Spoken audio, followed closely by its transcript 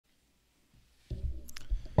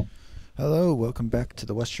Hello, welcome back to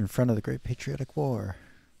the Western Front of the Great Patriotic War.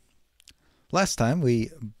 Last time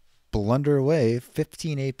we blundered away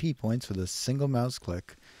 15 AP points with a single mouse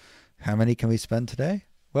click. How many can we spend today?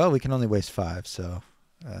 Well, we can only waste 5, so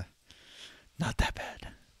not that bad.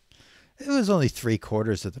 It was only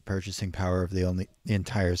 3/4 of the purchasing power of the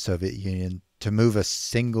entire Soviet Union to move a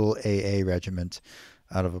single AA regiment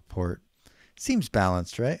out of a port. Seems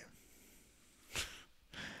balanced, right?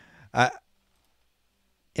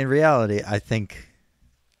 In reality, I think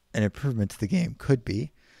an improvement to the game could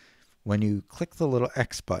be when you click the little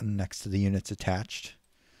X button next to the units attached,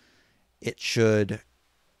 it should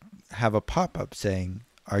have a pop-up saying,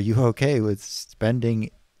 are you okay with spending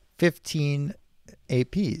 15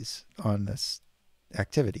 APs on this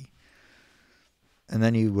activity? And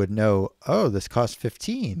then you would know, oh, this costs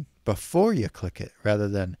 15 before you click it, rather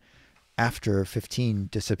than after 15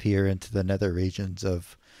 disappear into the nether regions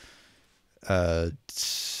of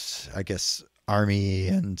I guess Army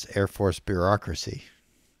and Air Force bureaucracy.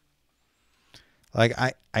 Like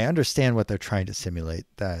I understand what they're trying to simulate,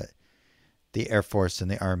 that the Air Force and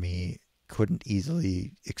the Army couldn't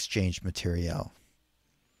easily exchange materiel.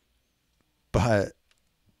 But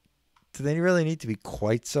do they really need to be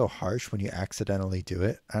quite so harsh when you accidentally do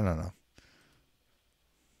it? I don't know.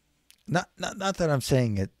 Not that I'm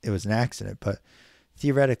saying it was an accident, but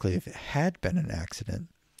theoretically, if it had been an accident,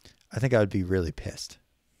 I think I would be really pissed.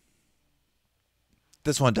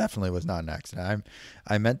 This one definitely was not an accident.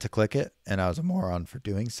 I meant to click it, and I was a moron for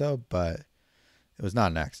doing so, but it was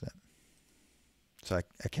not an accident. So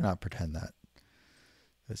I cannot pretend that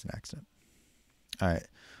it was an accident. All right.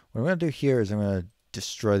 What I'm going to do here is I'm going to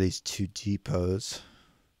destroy these 2 depots.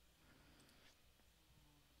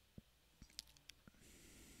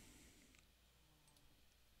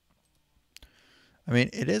 I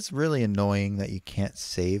mean, it is really annoying that you can't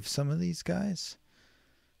save some of these guys,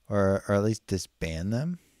 or at least disband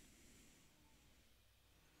them,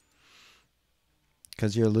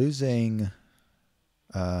 because you're losing,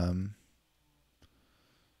 you're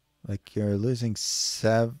losing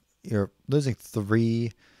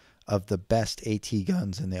 3 of the best AT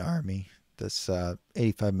guns in the army. This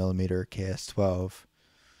 85 millimeter KS-12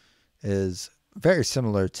 is very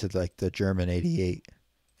similar to like the German 88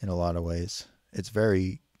 in a lot of ways. It's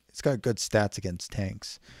got good stats against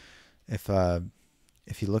tanks. If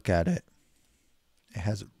you look at it, it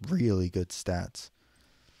has really good stats.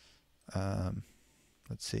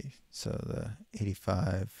 Let's see. So the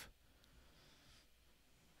 85,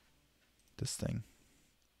 this thing,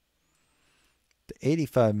 the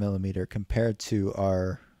 85 millimeter compared to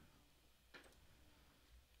our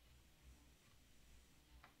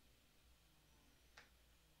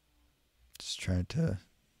just trying to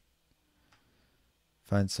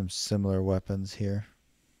find some similar weapons here.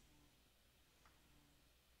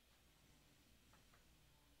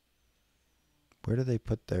 Where do they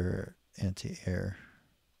put their anti-air?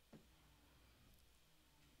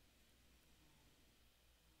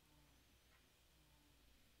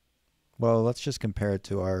 Well, let's just compare it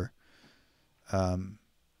to our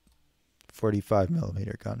 45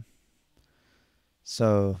 millimeter gun.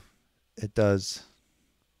 So it does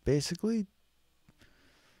basically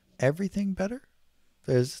everything better.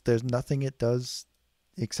 There's nothing it does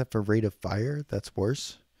except for rate of fire that's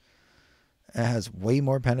worse. It has way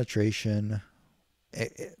more penetration,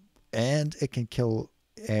 and it can kill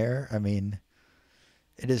air. I mean,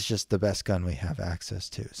 it is just the best gun we have access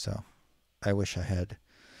to. So I wish I had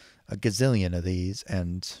a gazillion of these,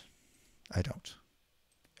 and I don't.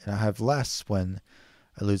 And I have less when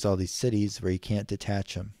I lose all these cities where you can't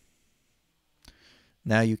detach them.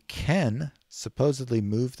 Now you can supposedly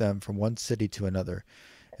move them from one city to another.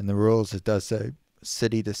 In the rules, it does say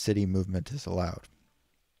city to city movement is allowed.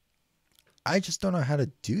 I just don't know how to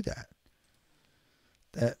do that.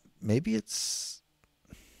 That maybe it's...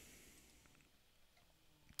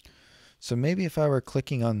 So maybe if I were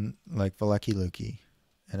clicking on like Valeki Luki,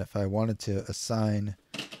 and if I wanted to assign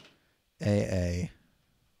AA,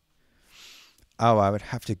 I would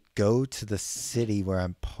have to go to the city where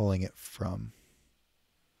I'm pulling it from.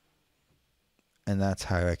 And that's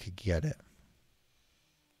how I could get it.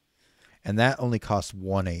 And that only costs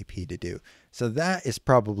 1 AP to do. So that is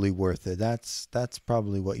probably worth it. That's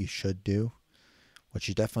probably what you should do. What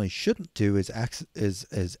you definitely shouldn't do is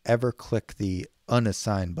ever click the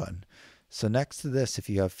unassign button. So next to this, if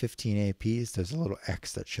you have 15 APs, there's a little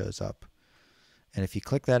X that shows up. And if you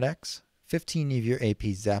click that X, 15 of your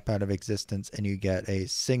APs zap out of existence, and you get a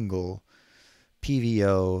single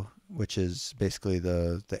PVO, which is basically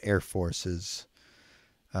the Air Force's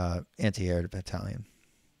anti-air battalion.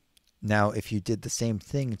 Now, if you did the same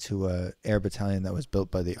thing to a air battalion that was built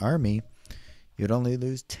by the army, you'd only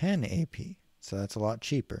lose 10 AP. So that's a lot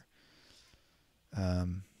cheaper.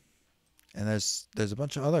 And there's a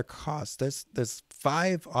bunch of other costs. There's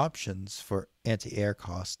 5 options for anti-air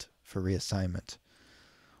cost for reassignment.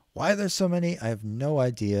 Why there's so many, I have no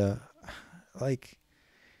idea. Like,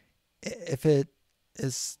 if it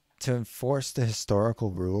is to enforce the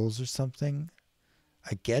historical rules or something,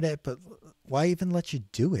 I get it, but why even let you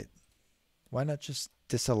do it? Why not just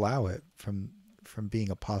disallow it from being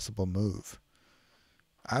a possible move?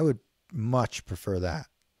 I would much prefer that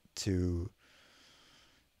to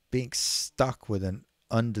being stuck with an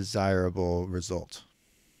undesirable result.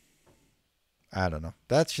 I don't know.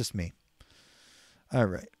 That's just me. All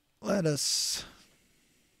right. Let's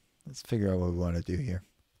figure out what we want to do here.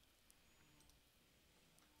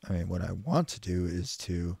 I mean, what I want to do is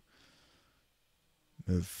to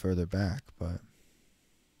move further back, but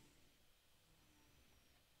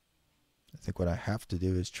I think what I have to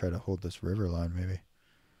do is try to hold this river line, maybe.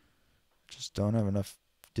 Just don't have enough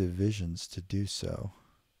divisions to do so.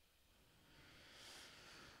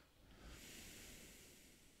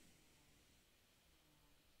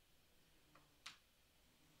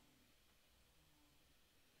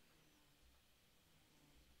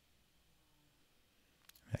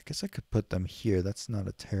 I guess I could put them here. That's not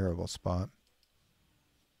a terrible spot.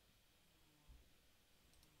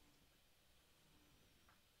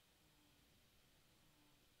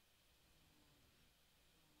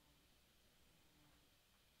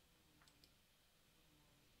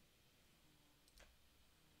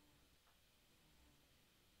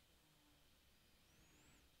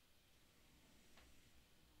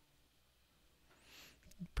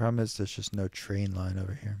 Problem is there's just no train line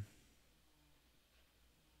over here.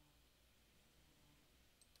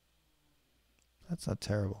 That's not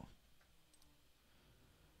terrible.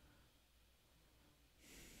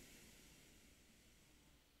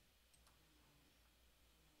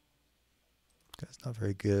 Guy's not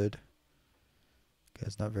very good.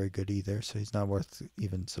 Guy's not very good either, so he's not worth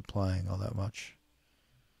even supplying all that much.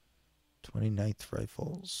 29th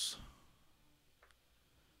Rifles.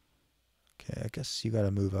 Okay, I guess you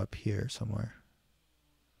gotta move up here somewhere.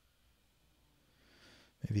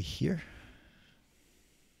 Maybe here?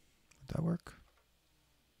 Would that work?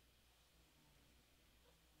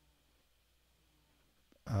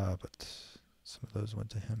 But some of those went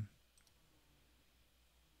to him.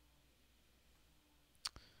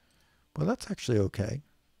 Well, that's actually okay,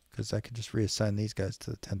 because I can just reassign these guys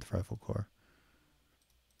to the 10th Rifle Corps.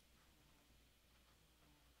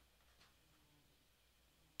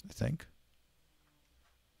 I think.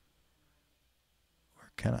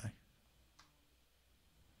 Or can I?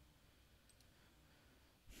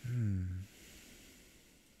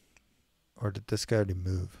 Or did this guy already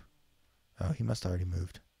move? Oh, he must have already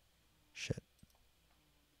moved. Shit.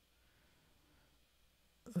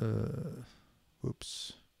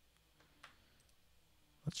 Whoops.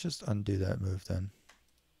 Let's just undo that move then.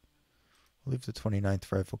 We'll leave the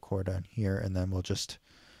 29th Rifle Corps down here, and then we'll just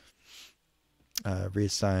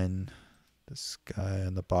reassign this guy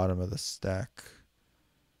on the bottom of the stack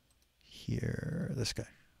here. This guy.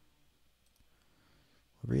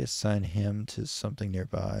 We'll reassign him to something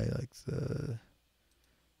nearby, like the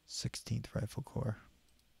 16th Rifle Corps.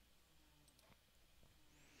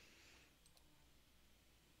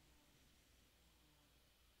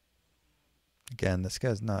 Again, this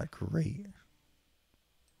guy's not great.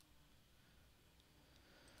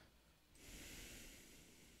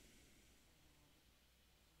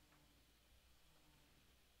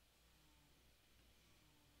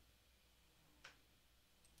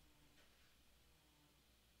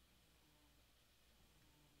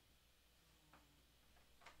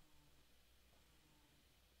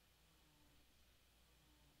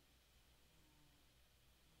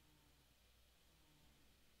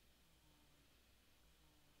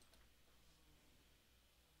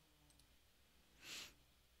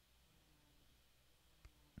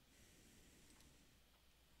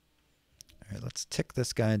 All right, let's tick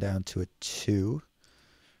this guy down to a 2.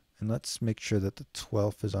 And let's make sure that the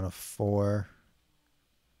 12th is on a 4.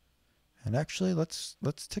 And actually, let's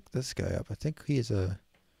tick this guy up. I think he's a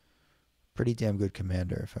pretty damn good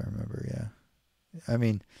commander, if I remember, yeah. I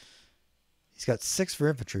mean, he's got 6 for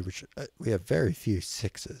infantry, which we have very few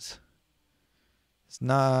 6s. It's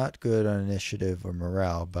not good on initiative or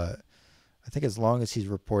morale, but I think as long as he's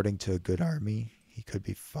reporting to a good army, he could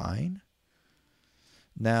be fine.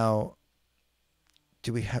 Now,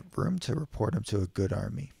 do we have room to report him to a good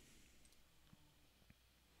army?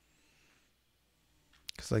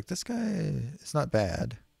 Because, like, this guy is not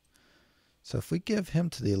bad. So if we give him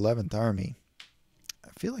to the 11th Army, I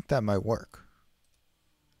feel like that might work.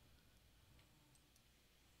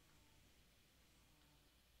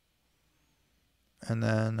 And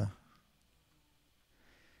then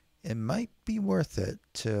it might be worth it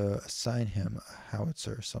to assign him a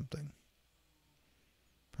howitzer or something.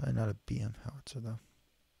 Probably not a BM howitzer, though.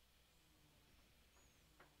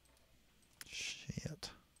 Shit.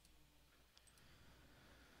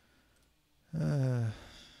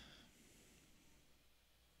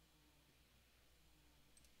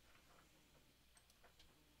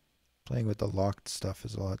 Playing with the locked stuff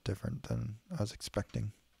is a lot different than I was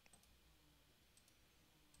expecting.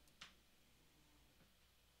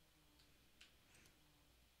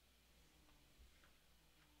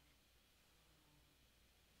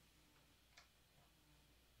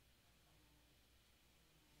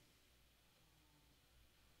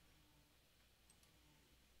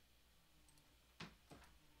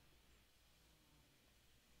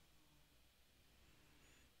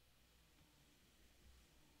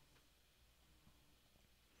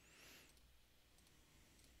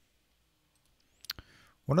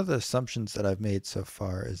 One of the assumptions that I've made so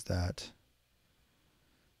far is that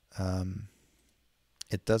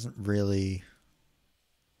it doesn't really...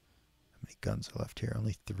 How many guns are left here?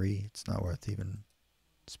 Only 3. It's not worth even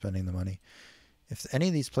spending the money. If any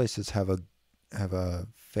of these places have a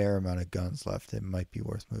fair amount of guns left, it might be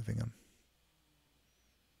worth moving them.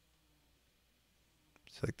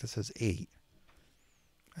 So like this has 8.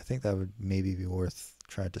 I think that would maybe be worth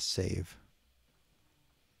trying to save.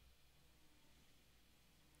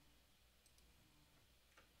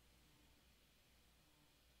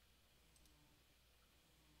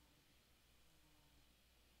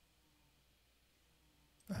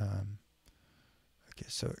 Okay,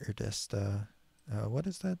 so Erdesta, what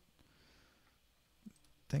is that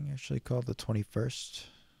thing actually called? The 21st?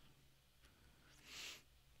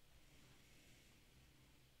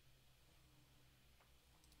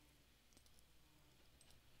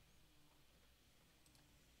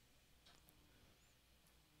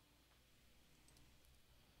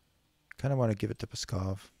 Kind of want to give it to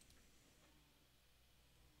Pskov.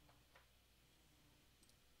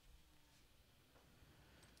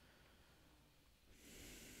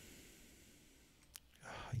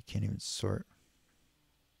 Oh, you can't even sort.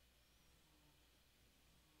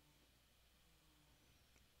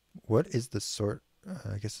 What is the sort?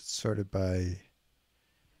 I guess it's sorted by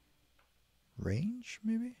range,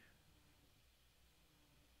 maybe?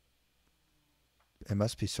 It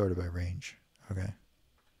must be sorted by range. Okay.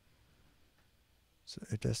 So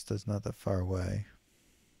Erdesta's not that far away.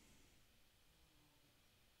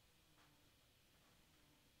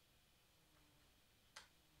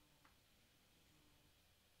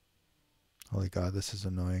 Holy God, this is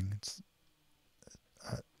annoying.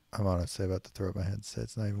 I'm honestly about to throw up my head and say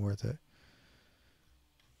it's not even worth it.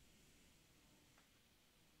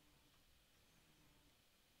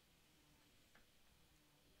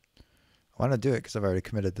 I want to do it because I've already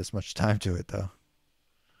committed this much time to it, though.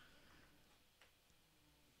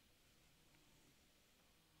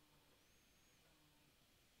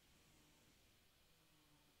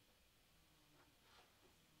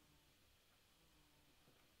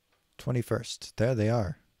 $21st. There they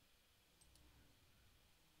are.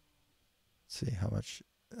 Let's see how much.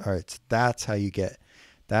 All right, so that's how you get.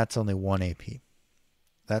 That's only 1 AP.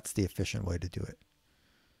 That's the efficient way to do it.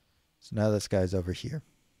 So now this guy's over here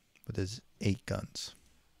with his 8 guns.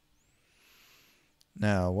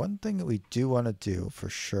 Now, one thing that we do want to do for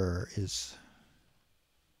sure is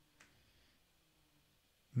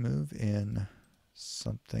move in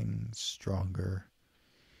something stronger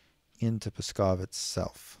into Pskov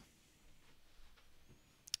itself.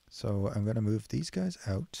 So I'm going to move these guys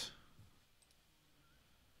out.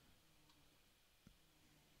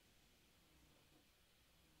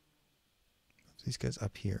 Move these guys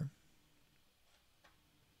up here.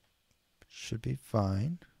 Should be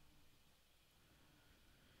fine.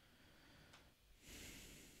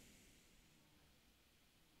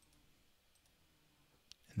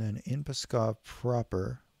 And then in Pskov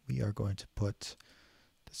proper, we are going to put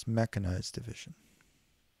this mechanized division.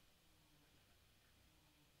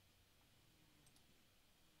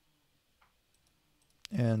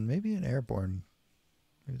 And maybe an airborne,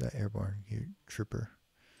 maybe that airborne trooper.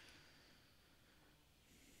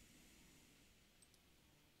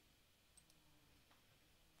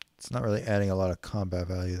 It's not really adding a lot of combat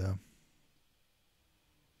value, though.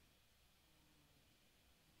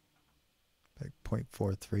 Like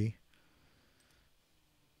 0.43.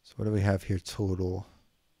 So what do we have here total?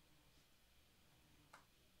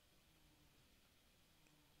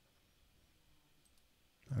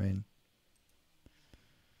 I mean,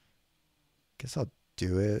 Guess I'll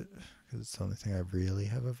do it because it's the only thing I really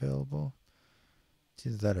have available. It's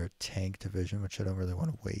either that or tank division, which I don't really want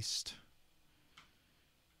to waste.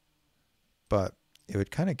 But it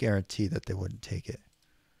would kind of guarantee that they wouldn't take it.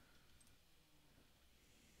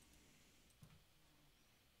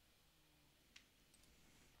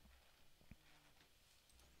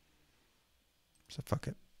 So fuck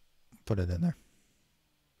it. Put it in there.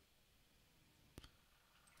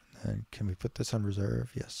 And can we put this on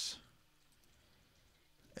reserve? Yes.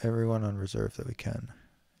 Everyone on reserve that we can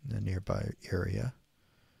in the nearby area.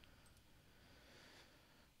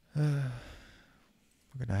 We're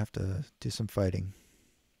going to have to do some fighting.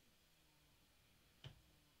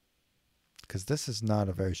 Because this is not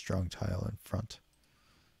a very strong tile in front.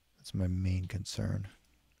 That's my main concern.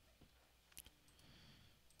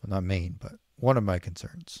 Well, not main, but one of my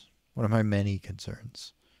concerns. One of my many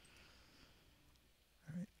concerns.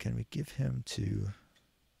 All right, can we give him to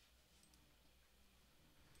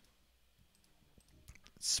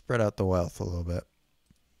spread out the wealth a little bit?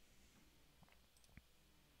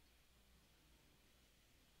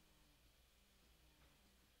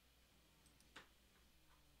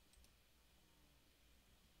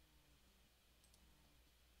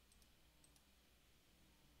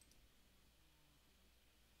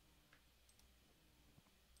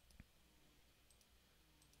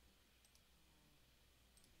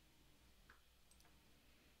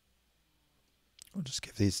 We'll just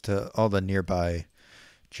give these to all the nearby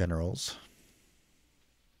generals.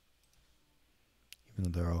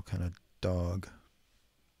 Even though they're all kind of dog.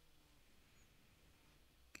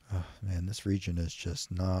 Oh, man, this region is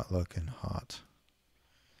just not looking hot.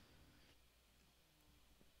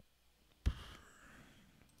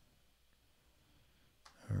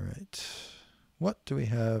 All right. What do we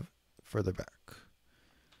have further back?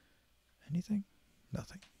 Anything?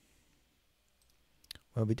 Nothing.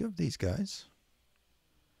 Well, we do have these guys.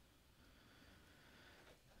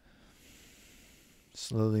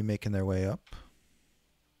 Slowly making their way up.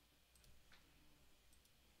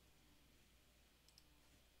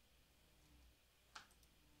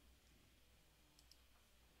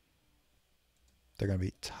 They're going to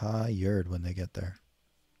be tired when they get there.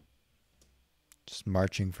 Just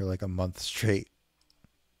marching for like a month straight.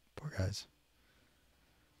 Poor guys.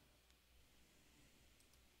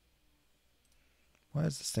 Why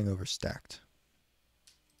is this thing overstacked?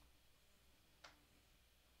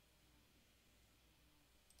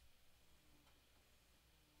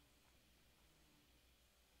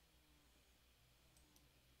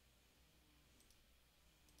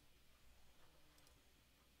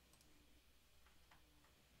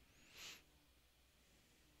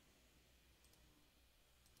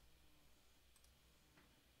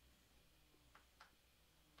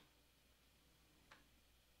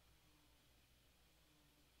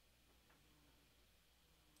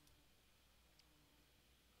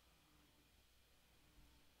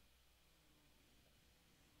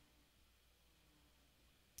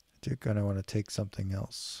 I do kind of want to take something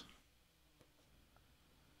else.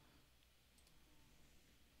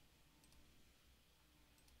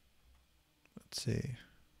 Let's see.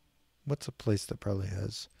 What's a place that probably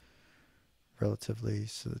has relatively,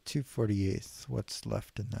 so the 248th, what's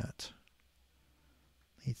left in that?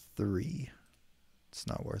 A 3. It's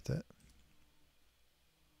not worth it.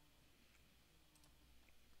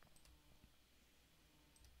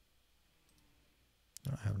 I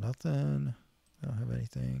don't have nothing. I don't have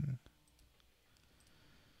anything.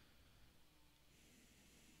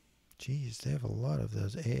 Jeez, they have a lot of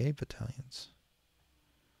those AA battalions.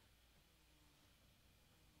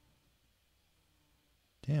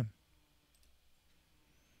 Damn.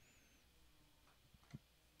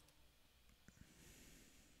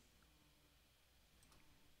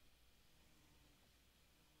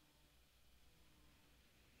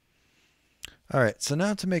 All right, so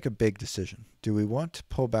now to make a big decision. Do we want to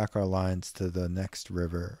pull back our lines to the next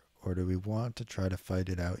river, or do we want to try to fight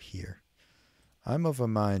it out here? I'm of a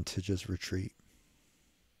mind to just retreat.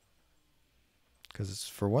 Because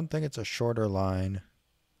for one thing, it's a shorter line.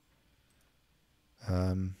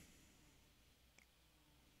 I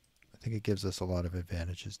think it gives us a lot of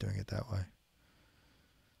advantages doing it that way.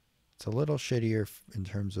 It's a little shittier in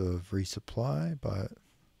terms of resupply, but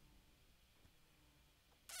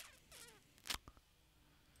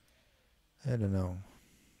I don't know.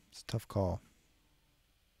 It's a tough call.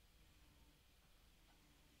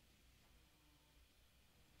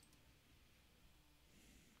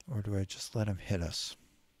 Or do I just let him hit us?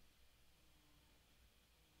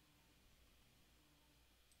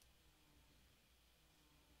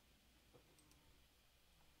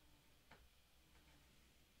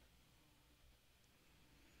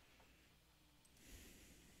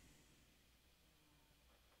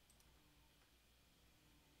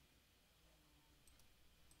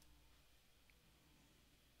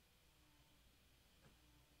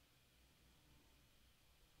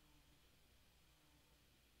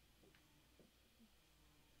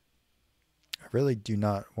 really do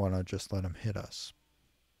not want to just let him hit us.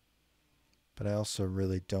 But I also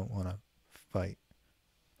really don't want to fight.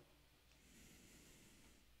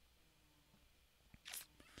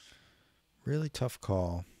 Really tough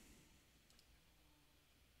call.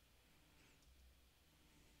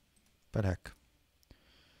 But heck.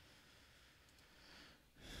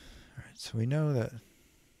 Alright, so we know that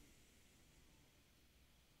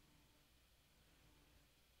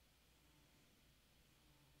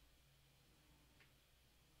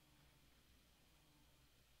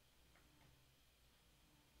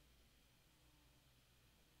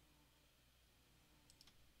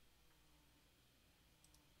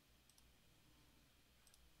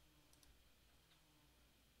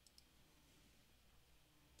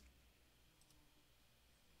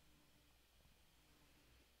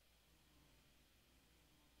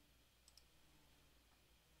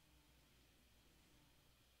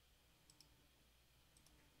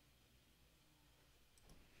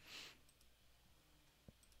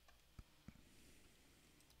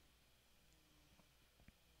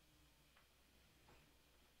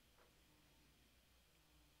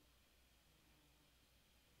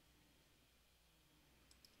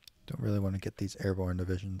don't really want to get these airborne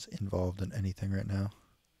divisions involved in anything right now.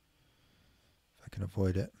 If I can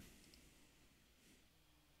avoid it.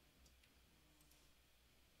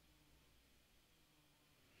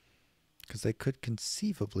 Because they could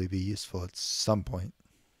conceivably be useful at some point.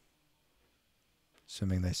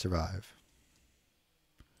 Assuming they survive.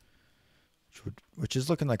 Which is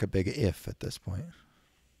looking like a big if at this point.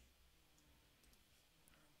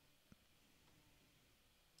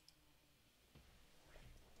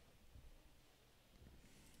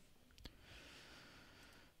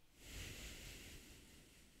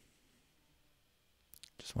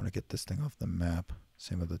 Just want to get this thing off the map.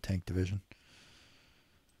 Same with the tank division.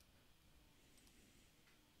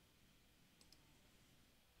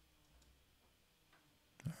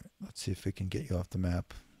 Alright, let's see if we can get you off the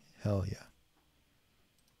map. Hell yeah.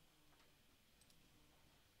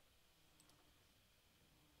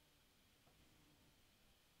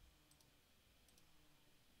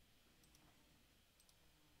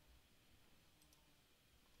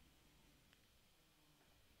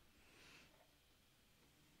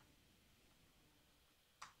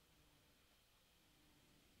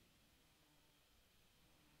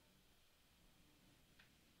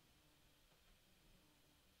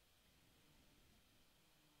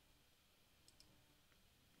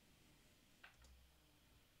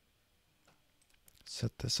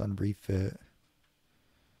 Set this on refit.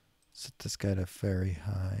 Set this guy to very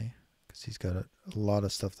high. Because he's got a lot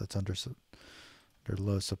of stuff that's under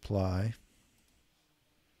low supply.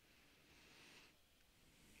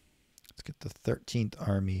 Let's get the 13th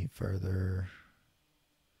Army further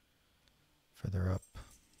up.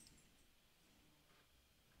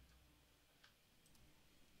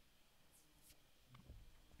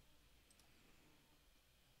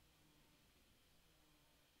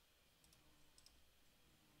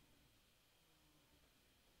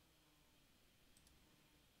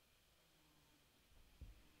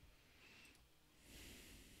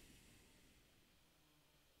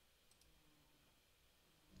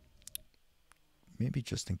 Maybe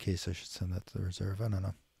just in case I should send that to the reserve. I don't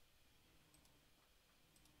know.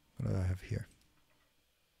 What do I have here?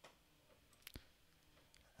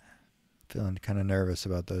 Feeling kind of nervous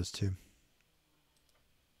about those two.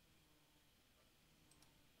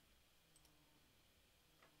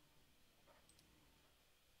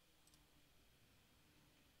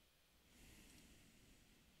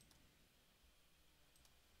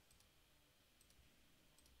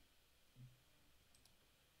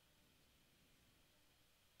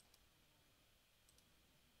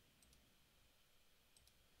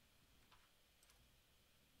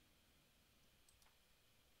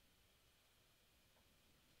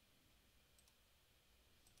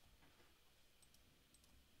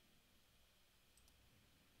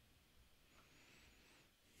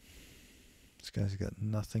 This guy's got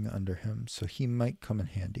nothing under him, so he might come in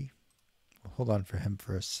handy. We'll hold on for him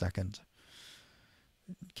for a second,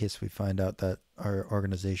 in case we find out that our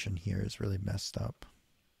organization here is really messed up.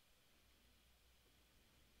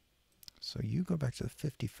 So you go back to the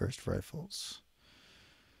 51st Rifles.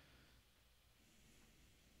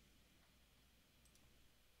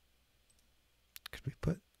 Could we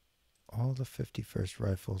put all the 51st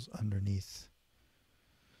Rifles underneath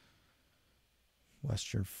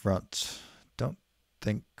Western Front? Don't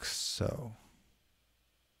think so.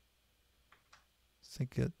 I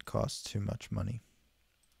think it costs too much money.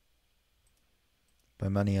 By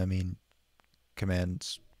money, I mean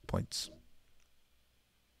command points.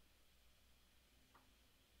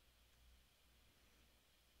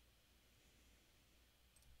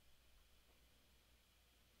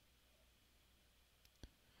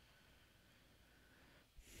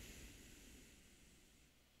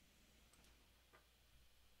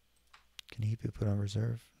 Can he be put on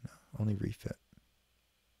reserve? No, only refit.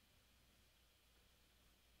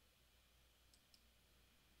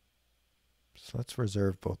 So let's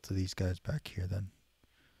reserve both of these guys back here then.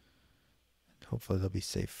 And hopefully they'll be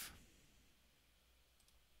safe.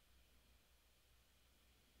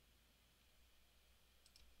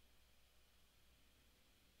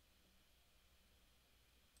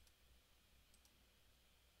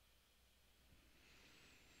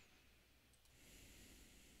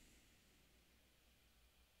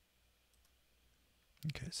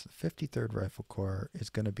 Okay, so the 53rd Rifle Corps is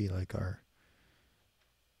going to be like our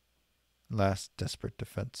last desperate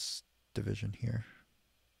defense division here.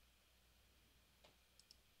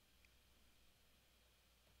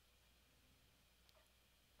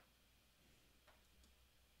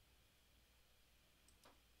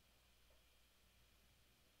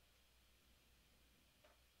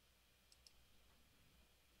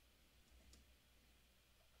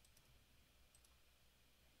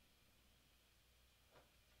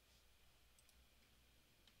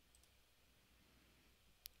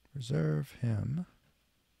 Reserve him.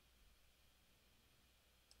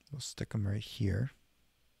 We'll stick him right here.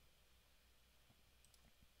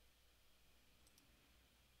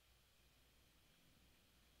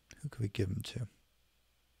 Who could we give him to?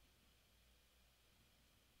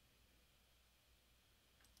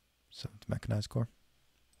 7th Mechanized Corps.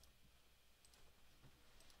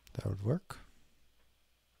 That would work.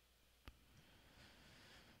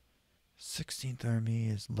 16th Army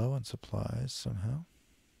is low on supplies somehow.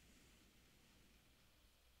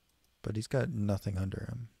 But he's got nothing under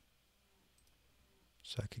him.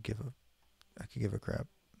 So I could give a grab.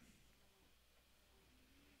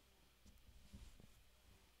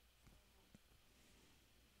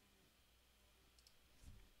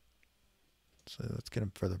 So let's get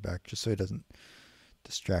him further back just so he doesn't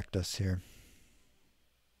distract us here.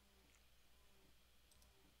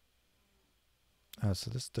 Oh, so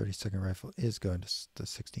this 32nd Rifle is going to the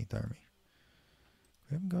 16th Army.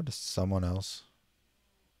 We haven't gone to someone else.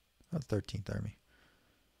 Oh, 13th Army.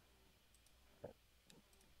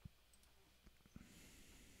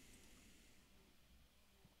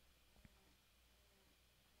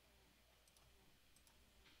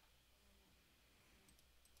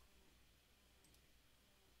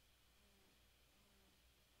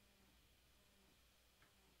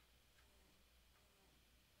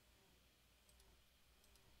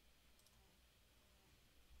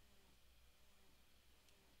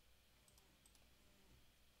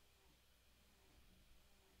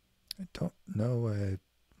 I don't know why I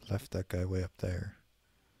left that guy way up there.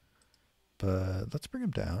 But let's bring him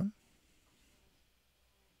down.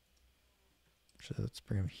 Actually, let's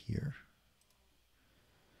bring him here.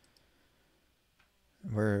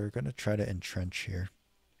 We're going to try to entrench here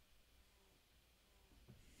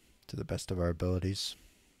to the best of our abilities.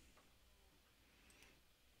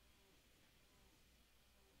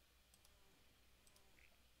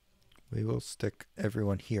 We will stick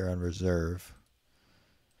everyone here on reserve.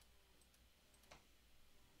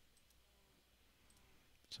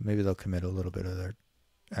 So maybe they'll commit a little bit of their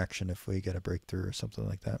action if we get a breakthrough or something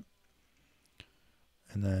like that.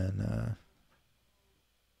 And then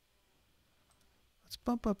let's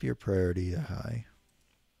bump up your priority to high.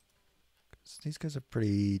 'Cause these guys are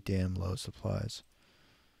pretty damn low supplies.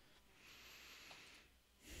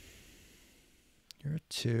 You're a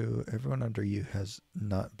 2. Everyone under you has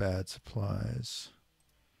not bad supplies.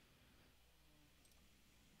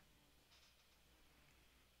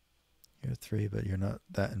 You're a 3, but you're not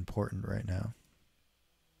that important right now.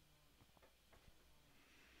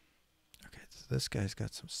 Okay, so this guy's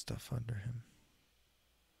got some stuff under him.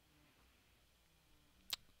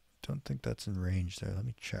 Don't think that's in range there. Let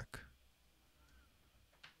me check.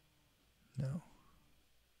 No.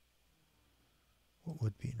 What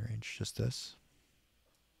would be in range? Just this?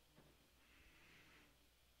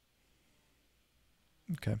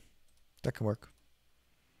 Okay, that can work.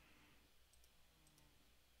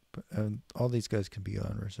 But all these guys can be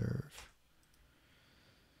on reserve.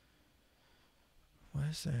 Why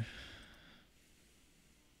is there?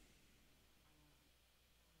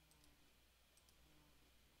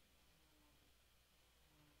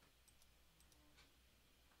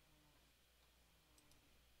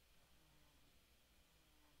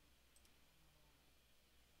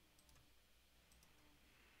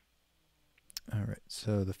 All right,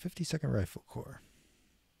 so the 52nd Rifle Corps.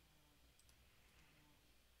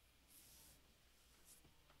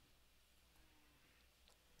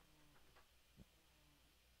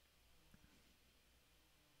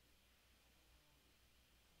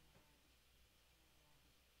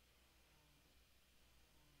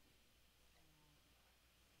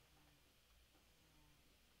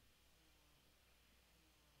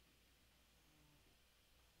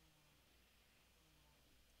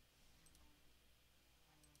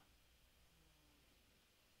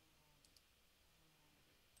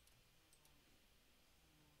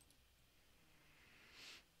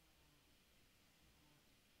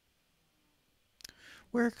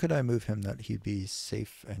 Where could I move him that he'd be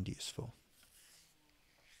safe and useful?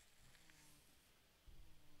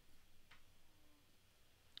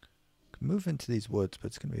 Could move into these woods, but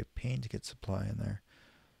it's going to be a pain to get supply in there.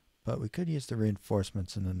 But we could use the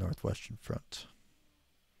reinforcements in the northwestern front.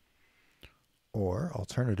 Or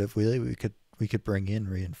alternatively, we could bring in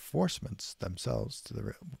reinforcements themselves to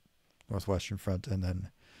the northwestern front and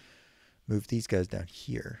then move these guys down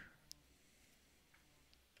here.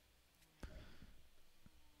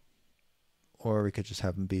 Or we could just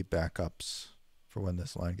have them be backups for when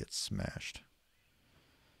this line gets smashed.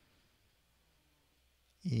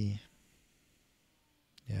 Yeah,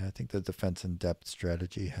 I think the defense in depth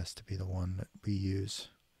strategy has to be the one that we use.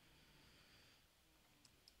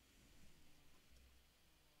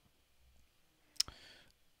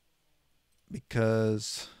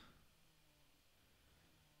 Because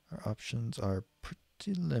our options are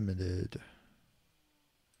pretty limited.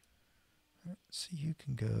 All right, so you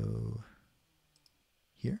can go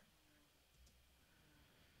here.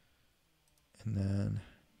 And then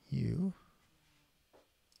you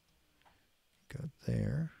go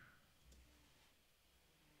there.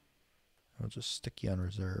 I'll just stick you on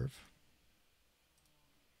reserve.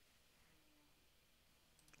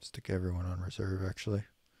 Stick everyone on reserve, actually.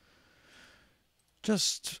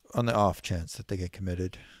 Just on the off chance that they get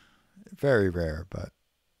committed. Very rare, but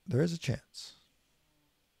there is a chance.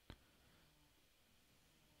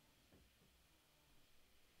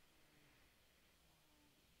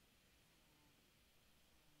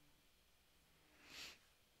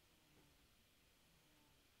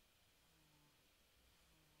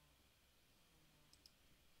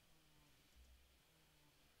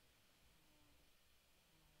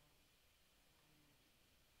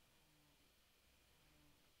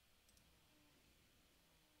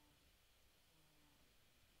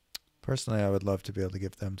 Personally, I would love to be able to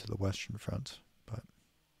give them to the Western Front, but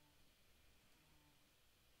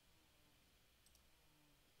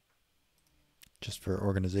just for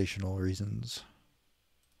organizational reasons.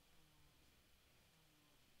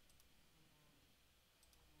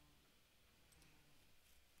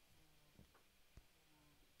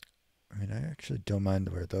 I mean, I actually don't mind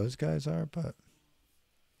where those guys are, but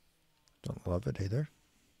don't love it either.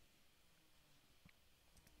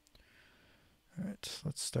 Alright,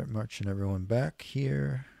 let's start marching everyone back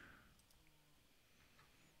here.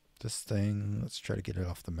 This thing, let's try to get it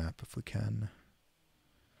off the map if we can.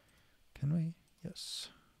 Can we? Yes.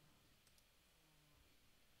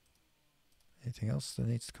 Anything else that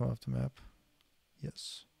needs to come off the map?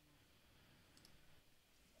 Yes.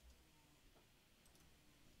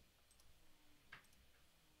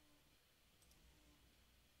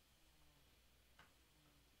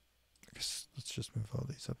 I guess let's just move all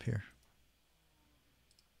these up here.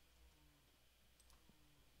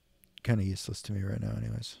 Kind of useless to me right now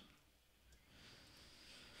anyways.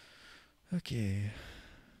 Okay.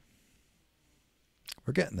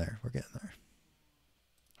 We're getting there. We're getting there.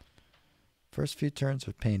 First few turns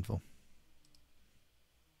are painful.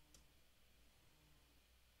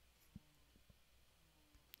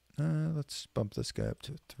 Let's bump this guy up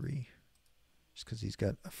to a 3. Just because he's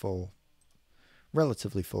got a full,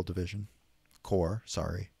 relatively full division. Corps,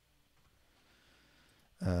 sorry.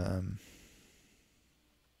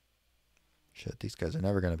 Shit, these guys are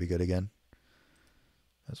never going to be good again.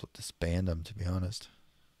 That's what disband them, to be honest.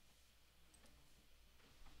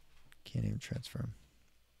 Can't even transfer them.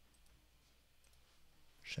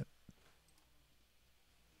 Shit.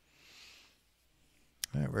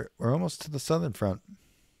 Alright, we're almost to the southern front.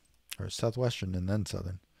 Or southwestern and then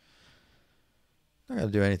southern. Not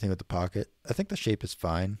going to do anything with the pocket. I think the shape is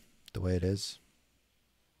fine the way it is.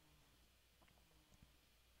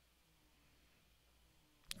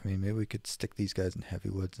 I mean, maybe we could stick these guys in heavy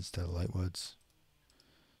woods instead of light woods.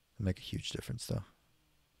 It'll make a huge difference, though.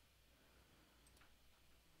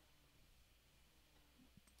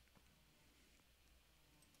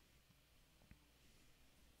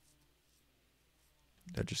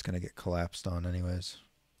 They're just going to get collapsed on anyways.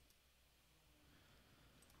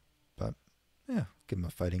 But, yeah, give them a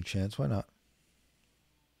fighting chance. Why not?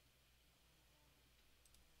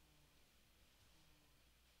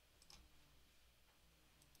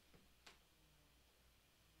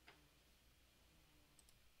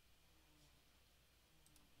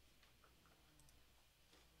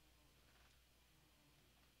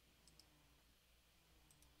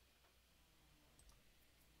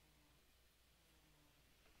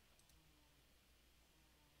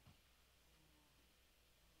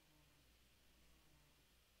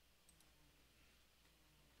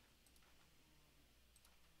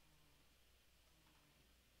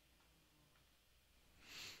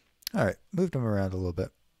 All right, moved them around a little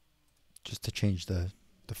bit just to change the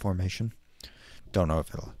formation. Don't know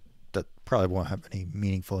if it'll. That probably won't have any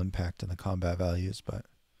meaningful impact on the combat values, but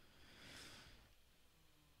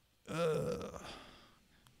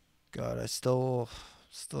God, I still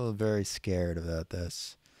very scared about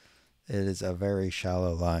this. It is a very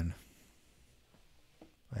shallow line.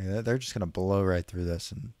 Like, they're just gonna blow right through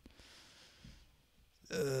this, and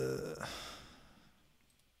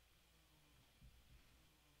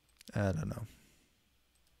I don't know.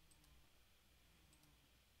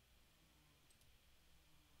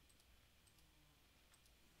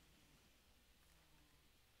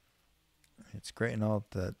 It's great and all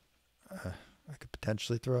that I could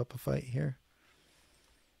potentially throw up a fight here,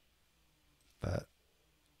 but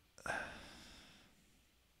I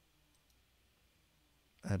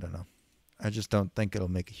don't know. I just don't think it'll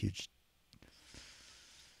make a huge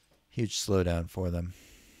slowdown for them.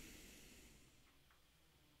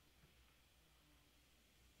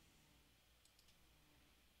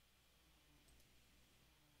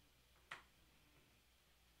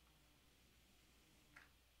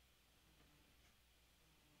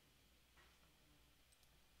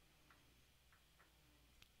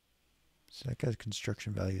 So that guy's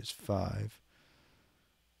construction value is 5.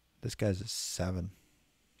 This guy's is 7.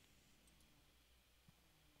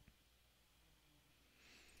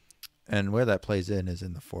 And where that plays in is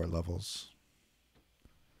in the 4 levels.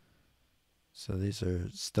 So these are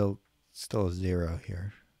still a 0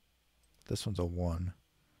 here. This one's a 1.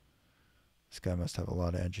 This guy must have a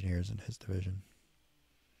lot of engineers in his division.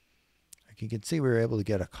 Like you can see we were able to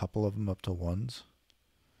get a couple of them up to 1s.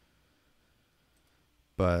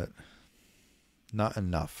 But not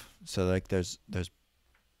enough. So like there's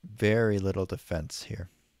very little defense here.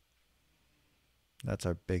 That's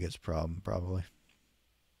our biggest problem probably.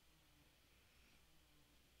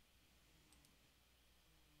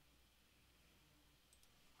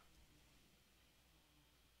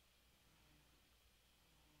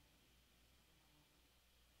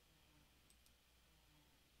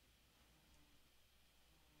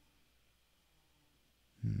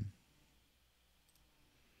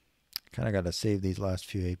 Kind of got to save these last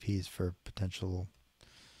few APs for potential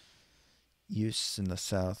use in the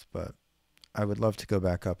south, but I would love to go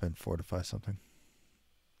back up and fortify something.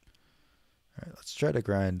 All right, let's try to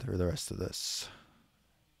grind through the rest of this.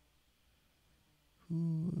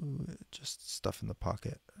 Ooh, just stuff in the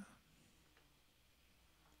pocket.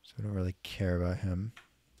 So we don't really care about him.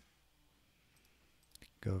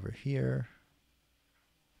 Go over here.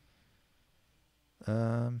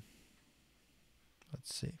 Let's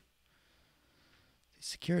see. These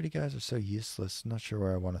security guys are so useless. Not sure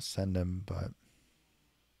where I want to send them, but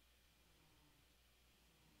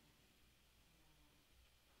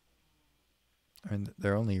I mean,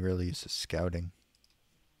 their only really use is scouting.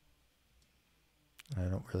 I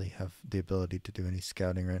don't really have the ability to do any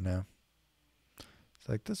scouting right now. It's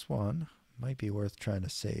like this one might be worth trying to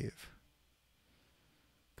save.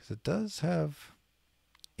 Because it does have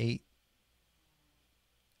 8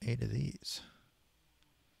 of these.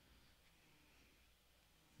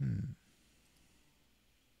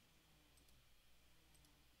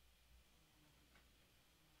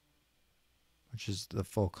 Which is the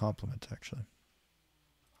full complement, actually.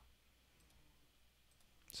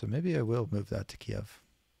 So maybe I will move that to Kiev.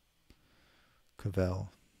 Kovel.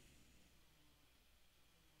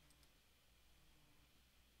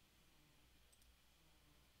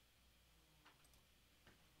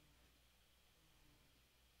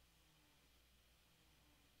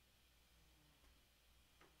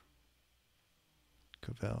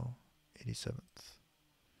 Kovel, 87th.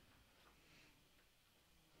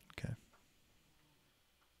 Okay.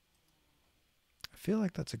 I feel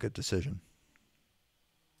like that's a good decision.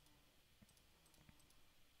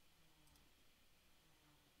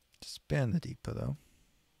 Disband the depot, though.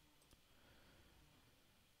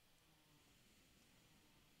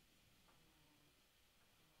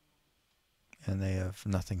 And they have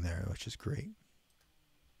nothing there, which is great.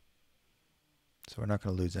 So we're not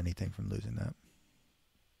going to lose anything from losing that.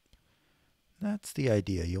 That's the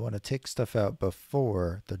idea. You want to take stuff out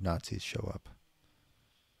before the Nazis show up.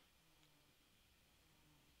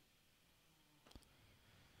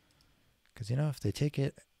 Because, you know, if they take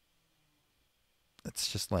it,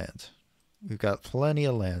 it's just land. We've got plenty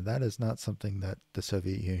of land. That is not something that the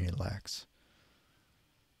Soviet Union lacks.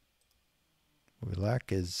 What we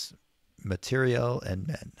lack is material and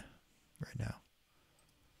men right now.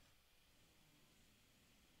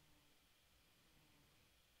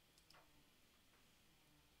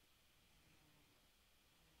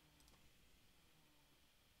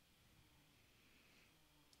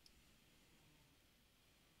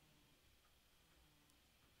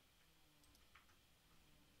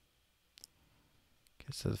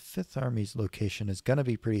 So the Fifth Army's location is going to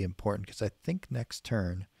be pretty important because I think next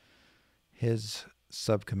turn his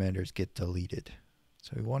sub-commanders get deleted.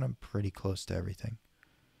 So we want him pretty close to everything.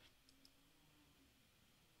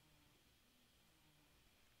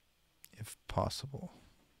 If possible.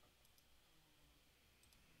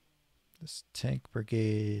 This tank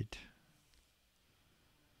brigade,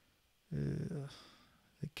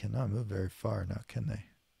 they cannot move very far now, can they?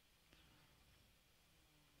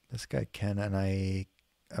 This guy can, and I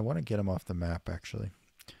want to get him off the map, actually.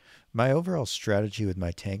 My overall strategy with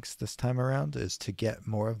my tanks this time around is to get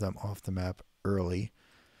more of them off the map early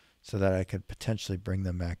so that I could potentially bring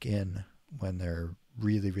them back in when they're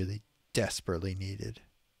really, really desperately needed.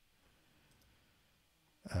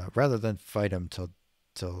 Rather than fight them till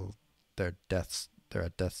they're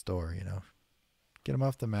at death's door, you know. Get them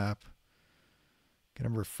off the map. Get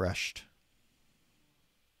them refreshed.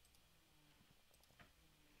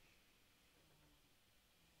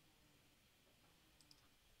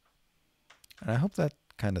 And I hope that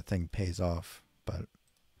kind of thing pays off, but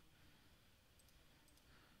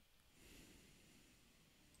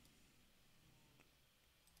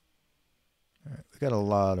all right, we've got a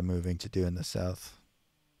lot of moving to do in the south.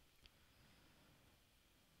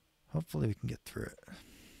 Hopefully we can get through it.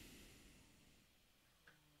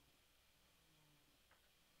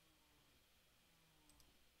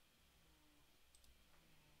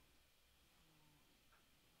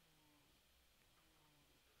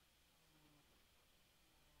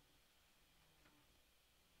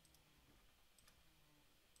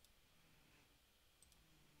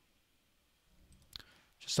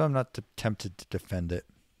 Just so I'm not tempted to defend it.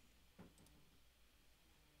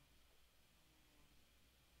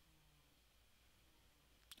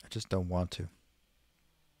 I just don't want to.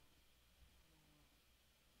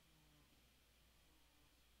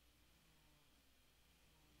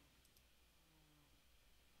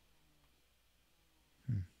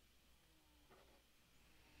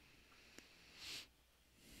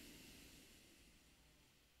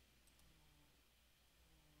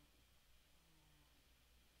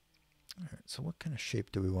 All right, so what kind of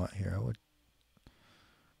shape do we want here? I would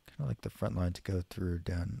kind of like the front line to go through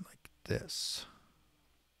down like this.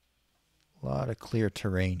 A lot of clear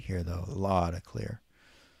terrain here, though. A lot of clear.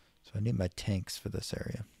 So I need my tanks for this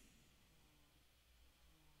area.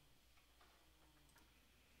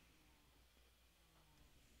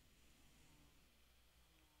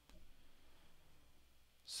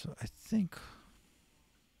 So I think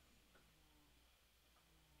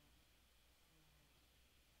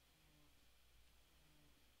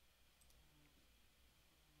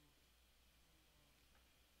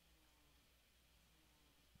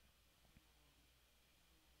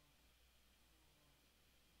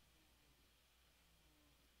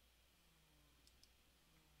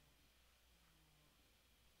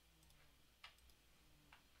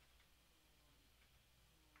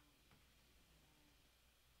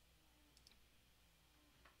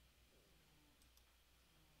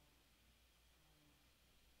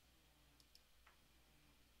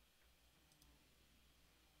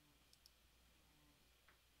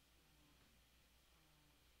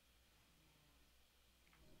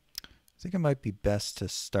it might be best to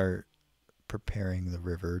start preparing the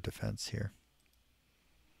river defense here.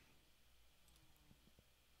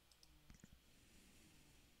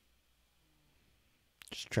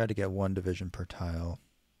 Just try to get one division per tile.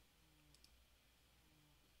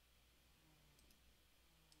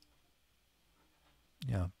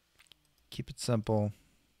 Yeah, keep it simple.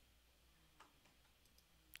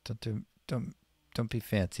 Don't be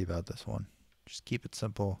fancy about this one. Just keep it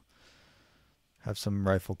simple. Have some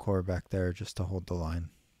rifle corps back there just to hold the line.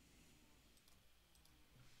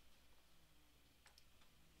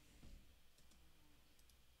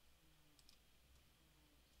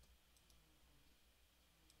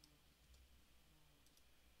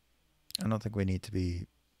 I don't think we need to be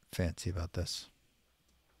fancy about this.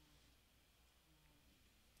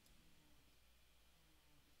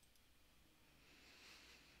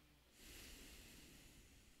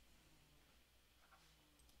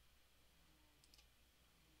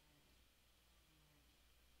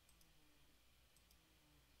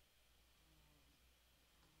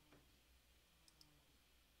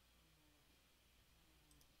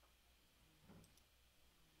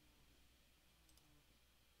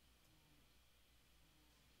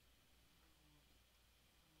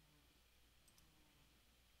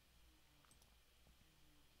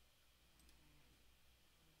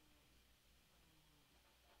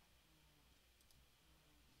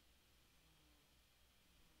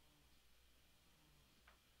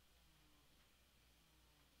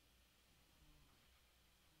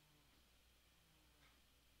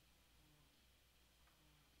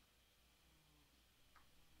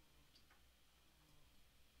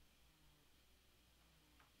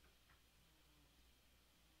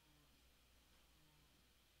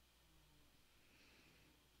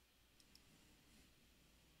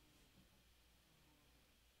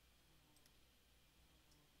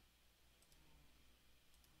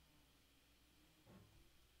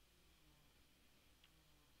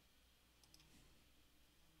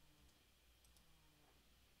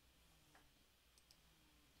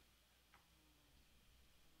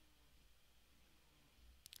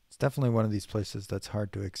 definitely one of these places that's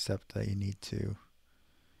hard to accept that you need to,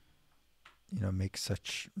 make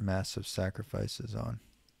such massive sacrifices on.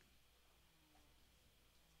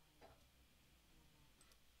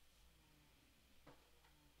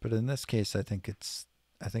 But in this case, I think it's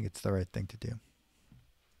the right thing to do.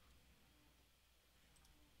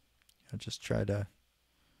 Just try to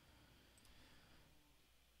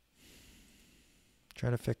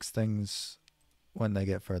fix things when they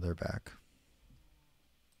get further back.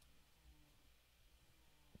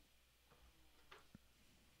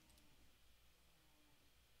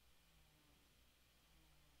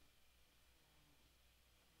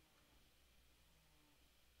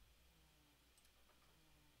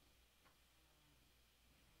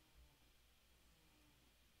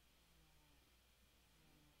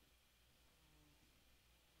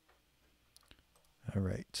 All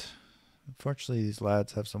right. Unfortunately, these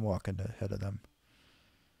lads have some walking ahead of them.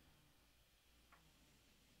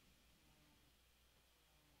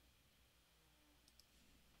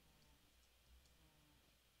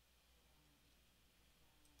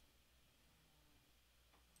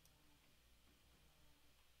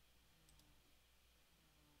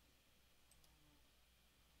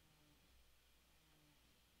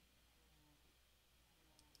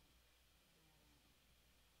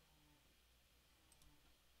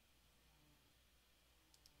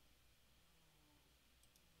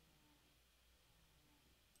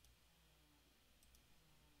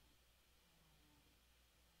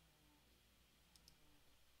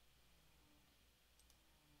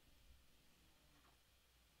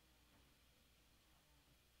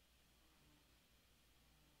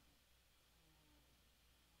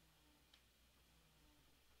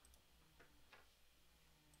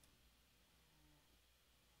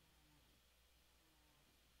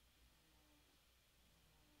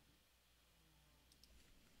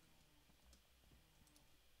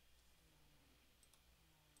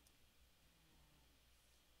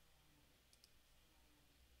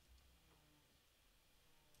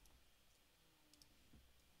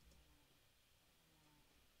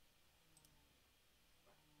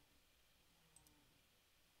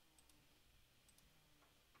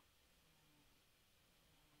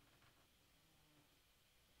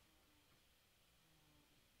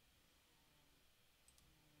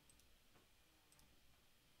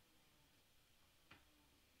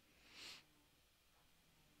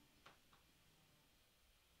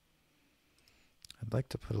 I'd like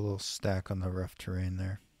to put a little stack on the rough terrain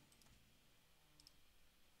there.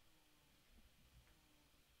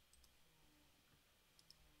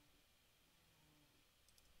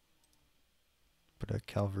 Put a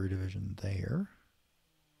cavalry division there.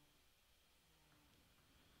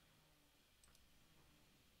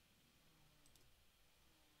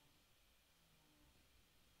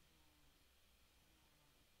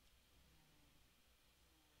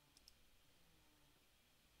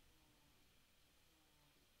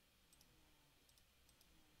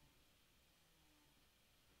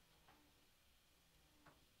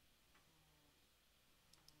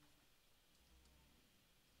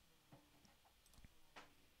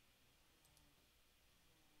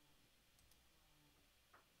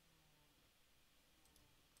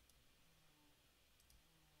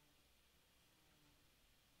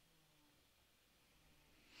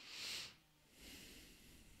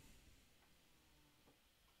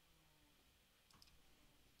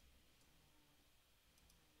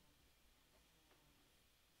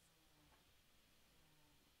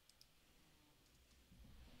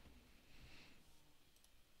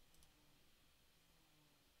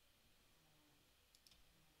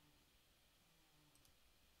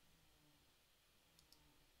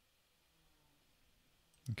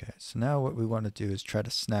 Okay, so now what we want to do is try to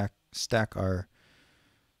stack our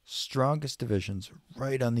strongest divisions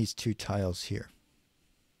right on these two tiles here.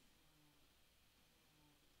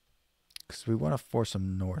 Because we want to force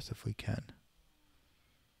them north if we can.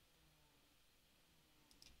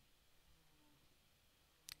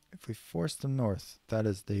 If we force them north, that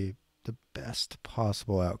is the best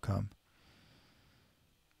possible outcome.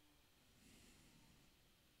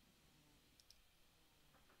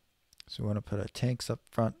 So we want to put our tanks up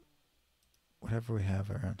front, whatever we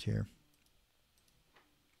have around here.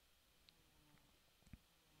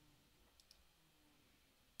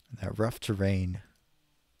 And that rough terrain.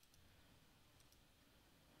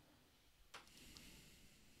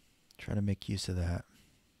 Try to make use of that.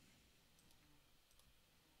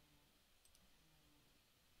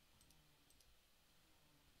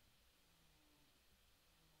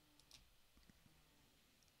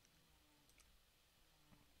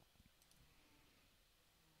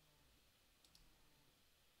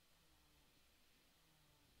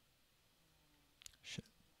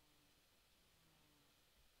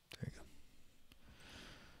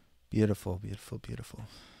 Beautiful, beautiful, beautiful.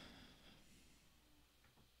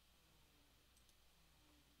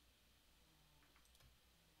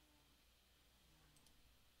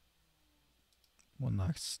 One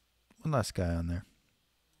last guy on there.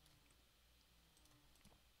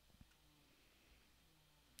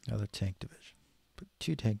 Another tank division. Put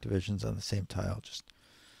 2 tank divisions on the same tile. Just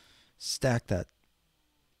stack that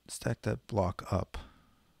block up.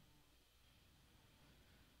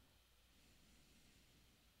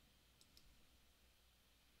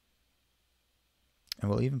 And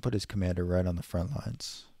we'll even put his commander right on the front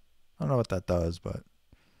lines. I don't know what that does, but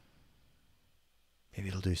maybe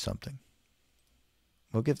it'll do something.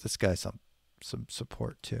 We'll give this guy some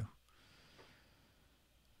support too.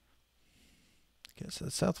 Okay, so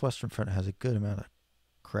the southwestern front has a good amount of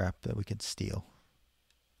crap that we can steal.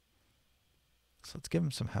 So let's give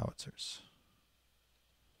him some howitzers.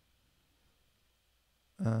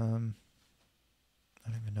 I don't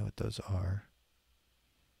even know what those are.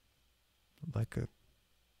 Like a...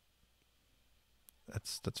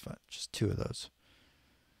 That's fine. Just 2 of those.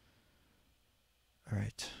 All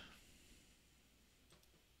right.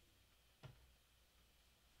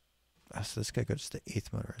 So this guy goes to the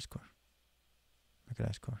 8th Motorized Corps.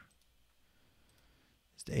 Mechanized Corps.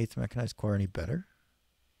 Is the 8th Mechanized Corps any better?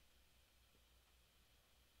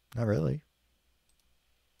 Not really.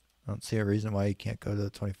 I don't see a reason why he can't go to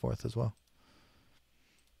the 24th as well.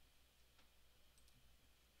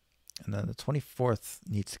 And then the 24th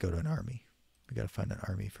needs to go to an army. We got to find an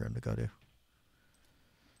army for him to go to.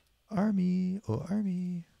 Army, oh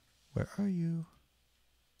army, where are you?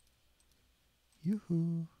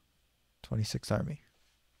 Yoo-hoo. 26th Army.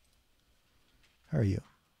 How are you?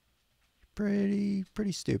 Pretty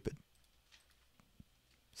stupid.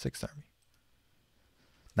 6th Army.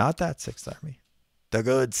 Not that 6th Army. The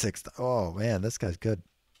good 6th. Oh, man, this guy's good.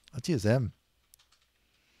 Let's use him.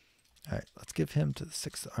 All right, let's give him to the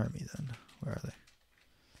 6th Army then. Where are they?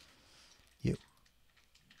 You.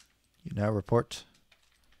 You now report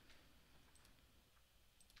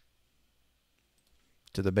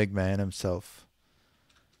to the big man himself.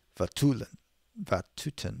 Vatutin.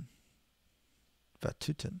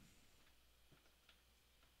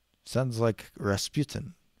 Sounds like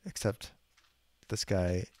Rasputin, except this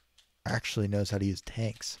guy actually knows how to use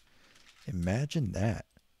tanks. Imagine that.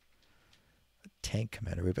 A tank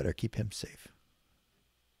commander. We better keep him safe.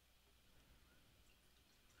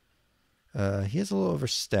 He is a little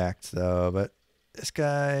overstacked, though, but this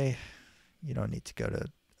guy, you don't need to go to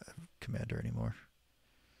a commander anymore.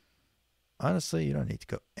 Honestly, you don't need to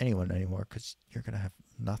go anyone anymore because you're going to have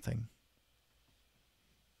nothing.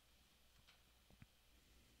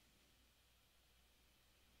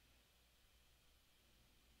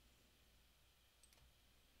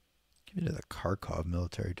 Give me to the Kharkov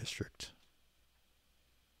military district.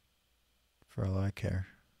 For all I care.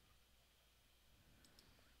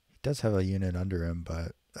 He does have a unit under him,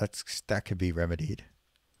 but that could be remedied.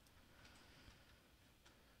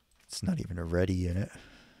 It's not even a ready unit.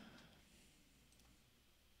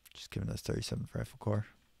 Just giving us 37th Rifle Corps.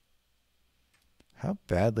 How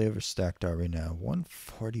badly overstacked are we now?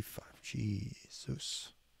 145. Jesus.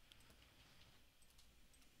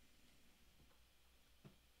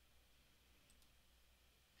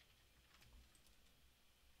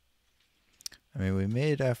 I mean, we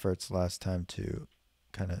made efforts last time to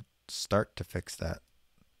kind of start to fix that.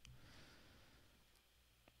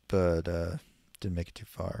 But didn't make it too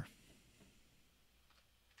far.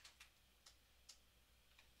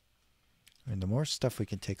 I mean, the more stuff we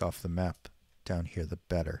can take off the map down here, the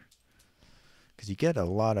better. Because you get a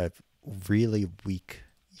lot of really weak,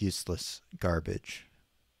 useless garbage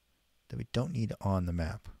that we don't need on the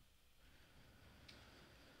map.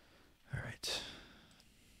 All right.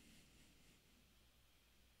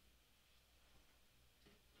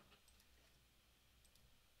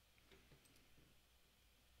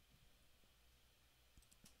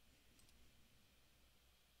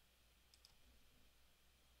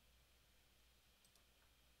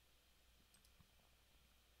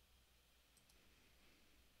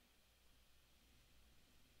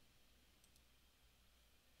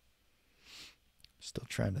 Still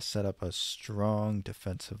trying to set up a strong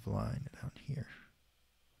defensive line down here.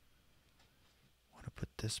 Want to put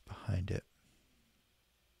this behind it.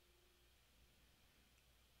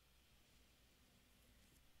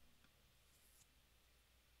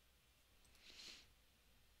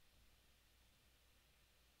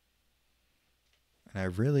 And I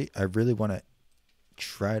really want to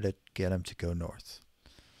try to get him to go north.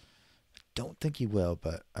 I don't think he will,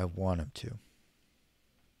 but I want him to.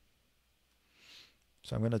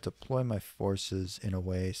 So I'm going to deploy my forces in a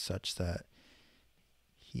way such that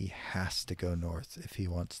He has to go north if he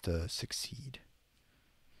wants to succeed.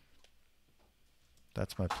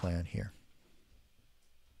 That's my plan here.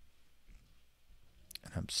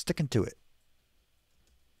 And I'm sticking to it.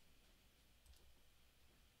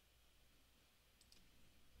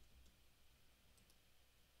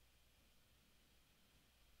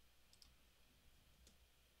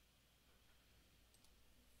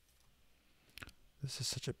 This is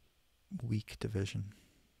such a weak division.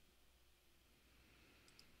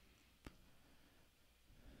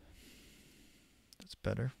 That's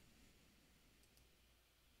better.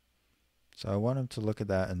 So I want him to look at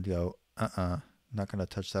that and go, not going to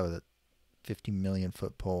touch that with a 50 million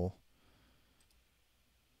foot pole.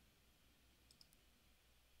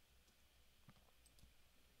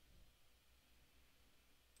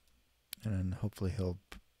 And then hopefully he'll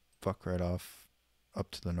fuck right off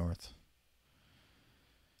up to the north.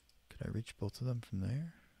 Could I reach both of them from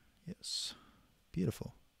there? Yes.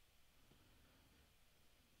 Beautiful.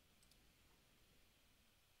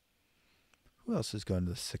 Who else is going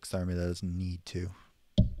to the 6th Army that doesn't need to?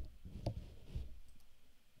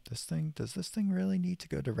 This thing? Does this thing really need to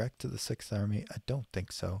go direct to the 6th Army? I don't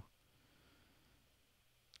think so.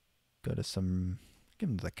 Go to some... Give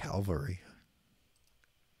him the cavalry.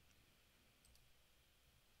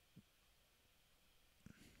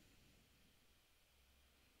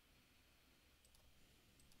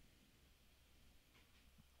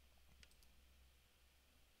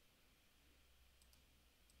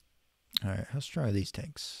 Alright, how strong are these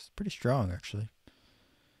tanks? Pretty strong, actually.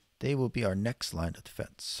 They will be our next line of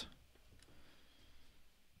defense.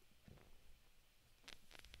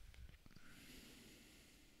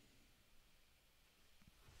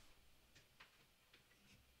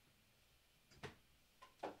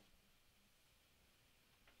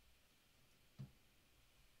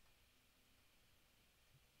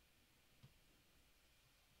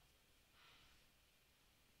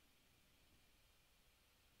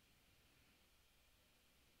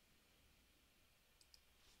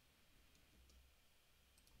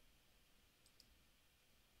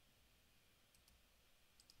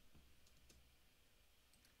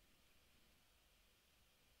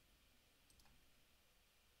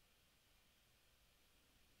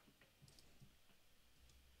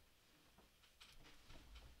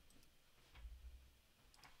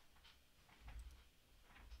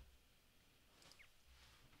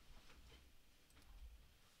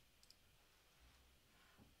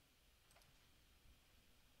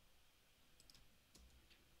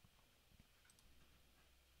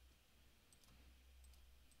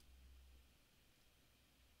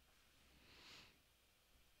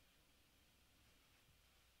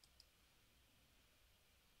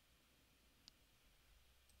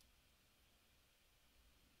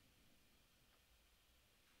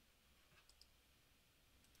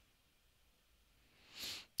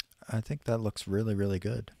 I think that looks really, really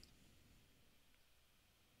good.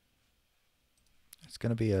 It's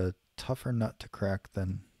going to be a tougher nut to crack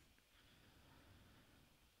than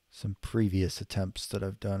some previous attempts that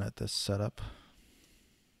I've done at this setup.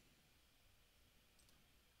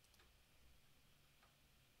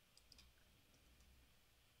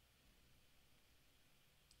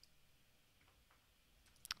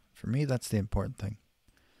 For me, that's the important thing.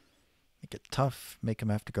 Make it tough, make him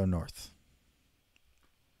have to go north.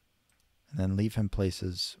 And then leave him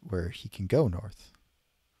places where he can go north.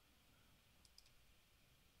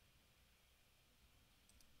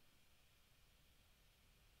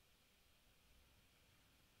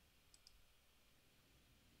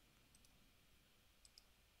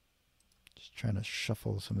 Just trying to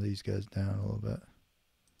shuffle some of these guys down a little bit.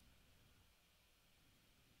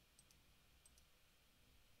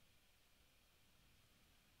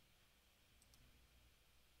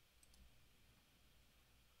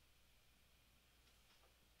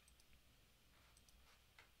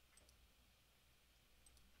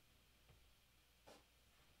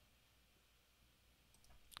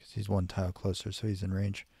 He's one tile closer, so he's in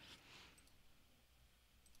range.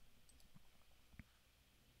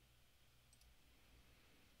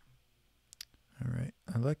 All right,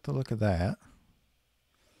 I like the look of that.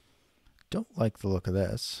 Don't like the look of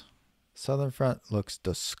this. Southern front looks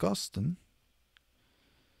disgusting.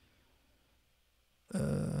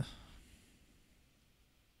 I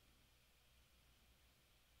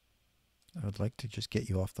would like to just get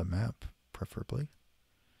you off the map, preferably.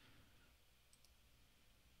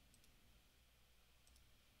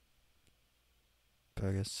 But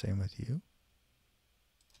I guess same with you.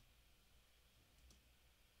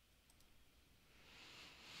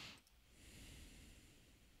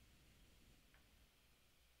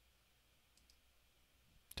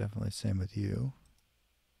 Definitely same with you.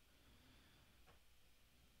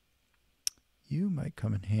 You might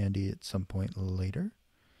come in handy at some point later.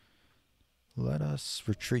 Let us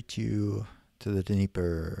retreat you to the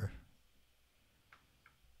Dnieper.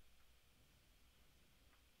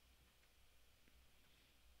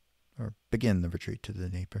 Or begin the retreat to the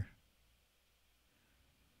Dnieper.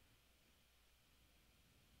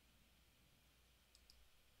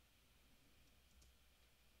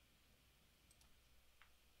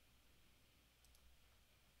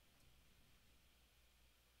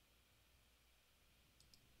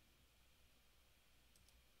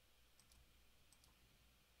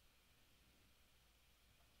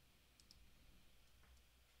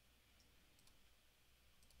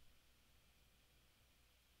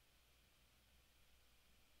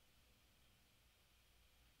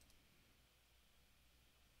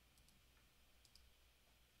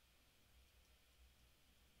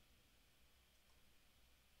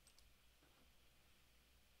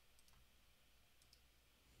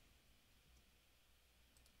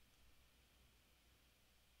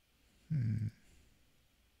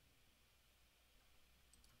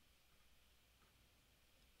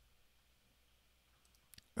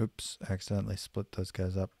 Oops, accidentally split those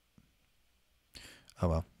guys up. Oh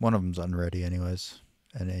well, one of them's unready anyways,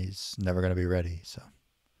 and he's never going to be ready, so.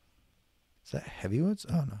 Is that heavy woods?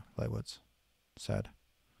 Oh no, light woods. Sad.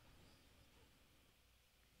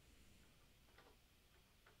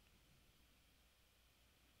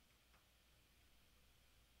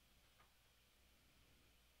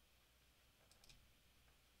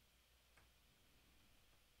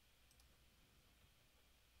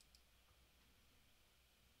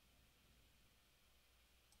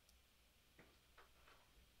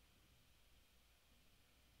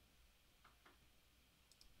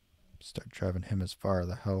 Start driving him as far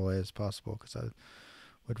the hell away as possible because I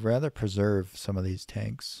would rather preserve some of these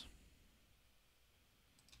tanks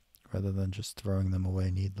rather than just throwing them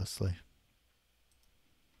away needlessly.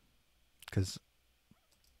 Because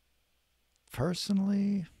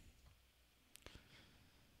personally,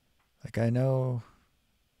 like I know,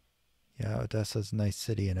 yeah, Odessa's a nice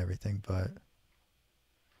city and everything, but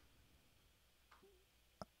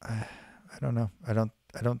I don't know. I don't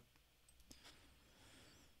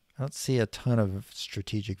see a ton of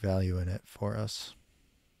strategic value in it for us.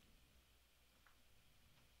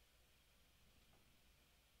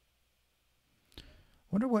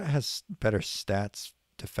 Wonder what has better stats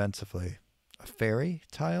defensively, a fairy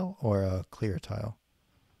tile or a clear tile?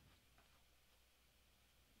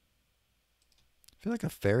 I feel like a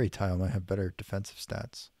fairy tile might have better defensive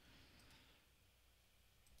stats.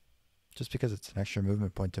 Just because it's an extra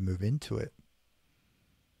movement point to move into it.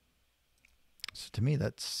 So to me,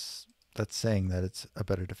 that's saying that it's a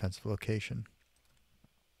better defensive location.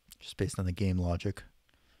 Just based on the game logic.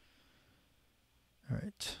 All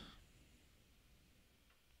right.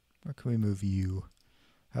 Where can we move you?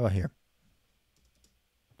 How about here?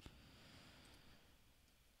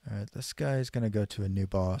 All right, this guy's going to go to a new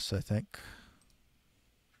boss, I think.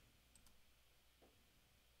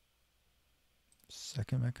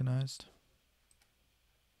 Second mechanized.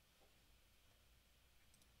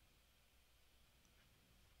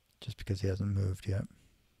 Just because he hasn't moved yet.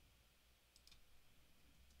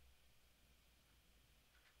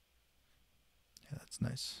 Yeah, that's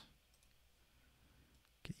nice.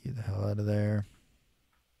 Get you the hell out of there.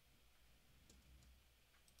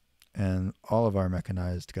 And all of our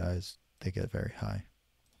mechanized guys, they get very high.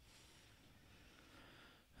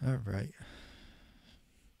 All right.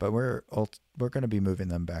 But we're going to be moving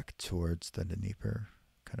them back towards the Dnieper,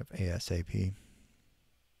 kind of ASAP.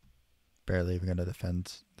 Barely even going to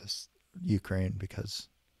defend this Ukraine because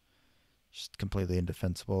it's just completely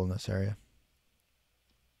indefensible in this area.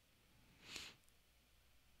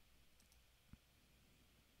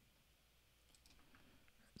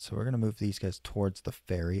 So we're going to move these guys towards the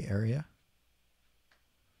ferry area.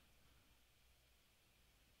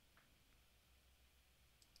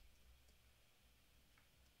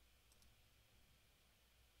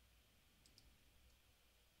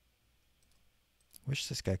 Wish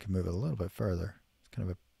this guy could move a little bit further. It's kind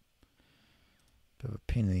of a bit of a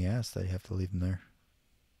pain in the ass that you have to leave him there.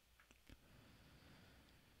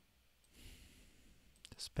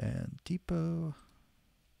 Disband depot.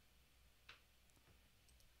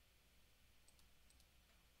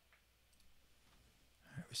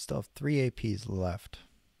 Alright, we still have 3 APs left.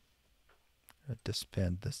 I'm going to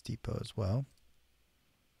disband this depot as well.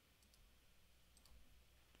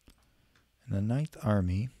 And the 9th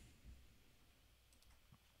Army.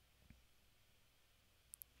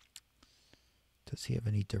 Does he have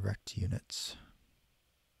any direct units?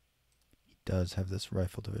 He does have this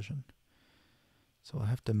rifle division. So we'll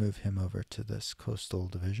have to move him over to this coastal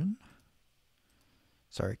division.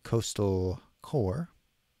 sorry, coastal core.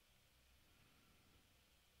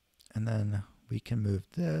 And then we can move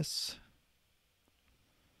this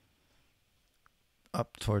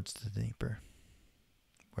up towards the Dnieper,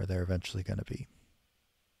 where they're eventually going to be.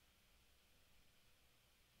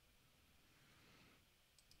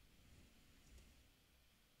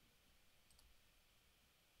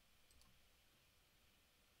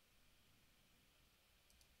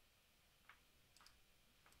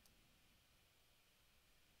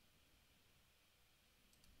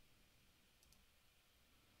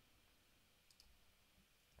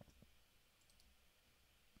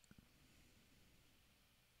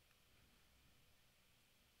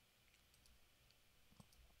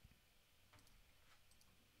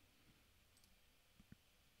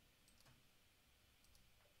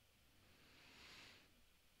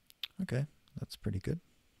 Okay, that's pretty good.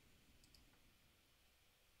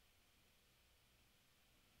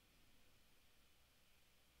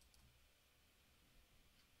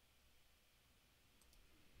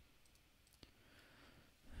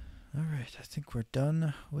 All right, I think we're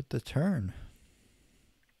done with the turn.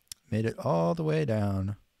 Made it all the way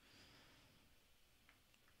down.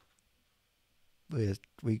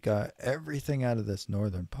 We got everything out of this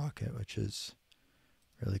northern pocket, which is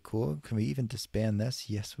really cool. Can we even disband this?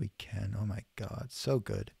 Yes, we can. Oh my god, so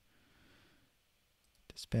good.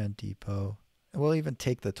 Disband depot. And we'll even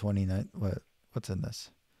take the 29. What's in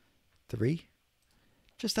this? 3?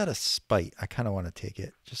 Just out of spite, I kind of want to take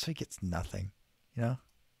it. Just so he gets nothing, you know?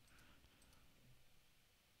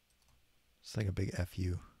 It's like a big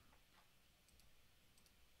FU.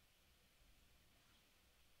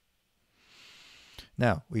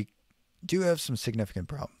 Now, we do have some significant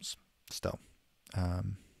problems still.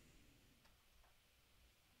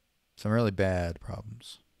 Some really bad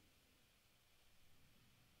problems.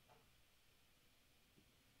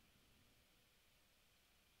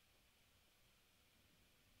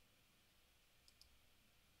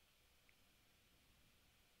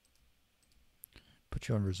 Put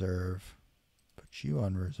you on reserve. Put you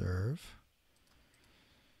on reserve.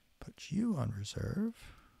 Put you on reserve.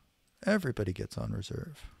 Everybody gets on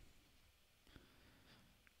reserve.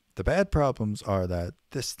 The bad problems are that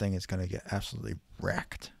this thing is going to get absolutely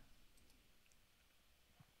wrecked.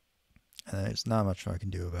 And there's not much I can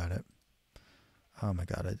do about it. Oh my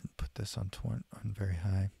god, I didn't put this on very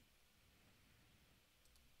high.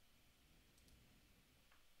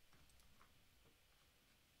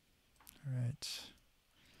 All right.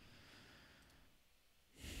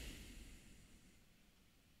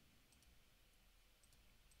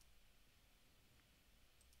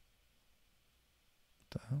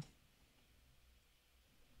 What the hell?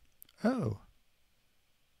 Oh.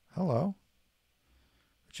 Hello.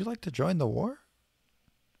 Would you like to join the war?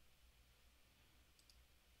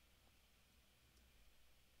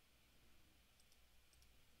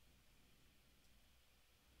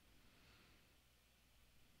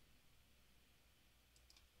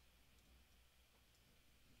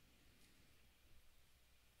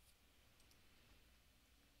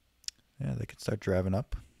 Yeah, they could start driving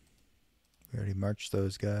up. We already marched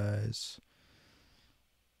those guys.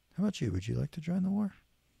 How about you? Would you like to join the war?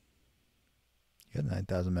 You got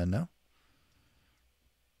 9,000 men now.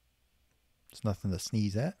 It's nothing to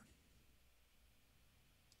sneeze at.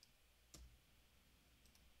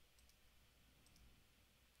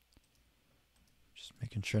 Just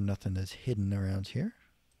making sure nothing is hidden around here,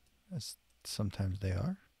 as sometimes they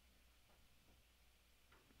are.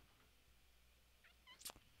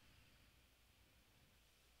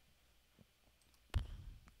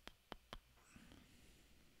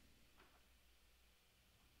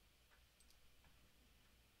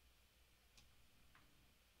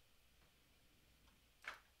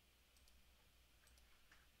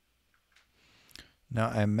 Now,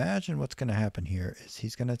 I imagine what's going to happen here is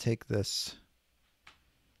he's going to take this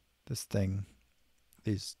thing,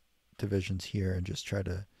 these divisions here, and just try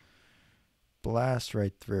to blast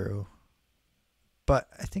right through. But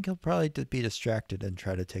I think he'll probably be distracted and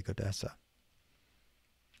try to take Odessa.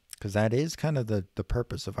 Because that is kind of the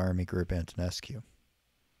purpose of Army Group Antonescu.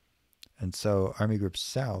 And so Army Group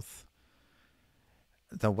South,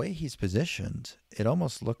 the way he's positioned, it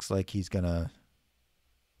almost looks like he's gonna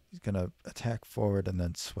attack forward and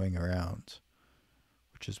then swing around,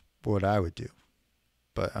 which is what I would do.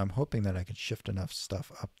 But I'm hoping that I can shift enough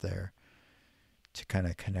stuff up there to kind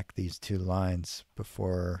of connect these two lines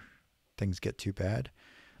before things get too bad.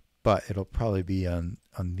 But it'll probably be on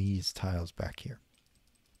these tiles back here.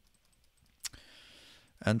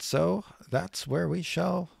 And so that's where we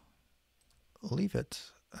shall leave it.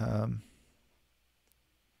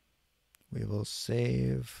 We will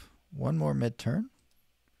save one more mid-turn.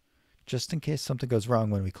 just in case something goes wrong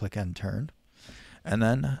when we click end turn. And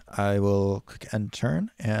then I will click end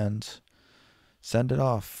turn and send it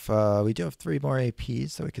off. We do have 3 more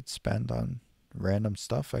APs that we could spend on random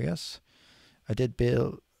stuff, I guess. I did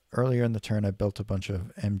build, earlier in the turn, I built a bunch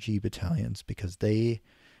of MG battalions because they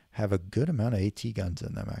have a good amount of AT guns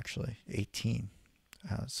in them, actually. 18.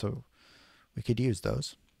 So we could use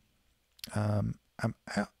those. I'm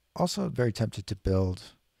also very tempted to build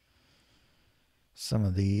some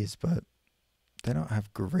of these, but they don't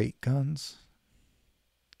have great guns.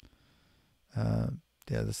 Yeah,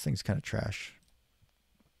 this thing's kind of trash.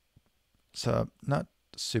 So not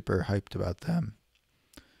super hyped about them.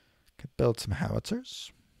 Could build some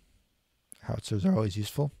howitzers. Howitzers are always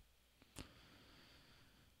useful.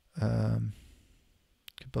 Could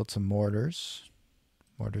build some mortars.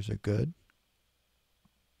 Mortars are good.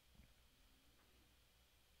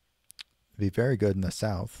 Be very good in the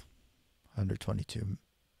south. 122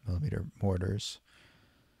 millimeter mortars.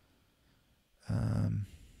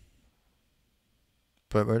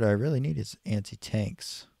 But what I really need is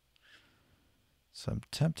anti-tanks. So I'm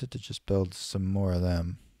tempted to just build some more of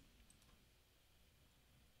them.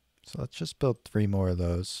 So let's just build 3 more of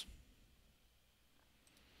those.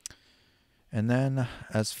 And then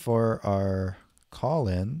as for our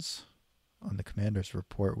call-ins on the commander's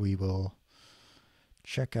report, we will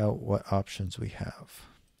check out what options we have.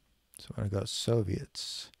 So I'm going to go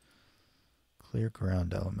Soviets, clear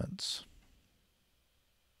ground elements,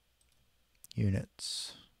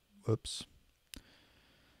 units, whoops.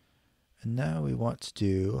 And now we want to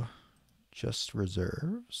do just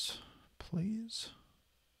reserves, please.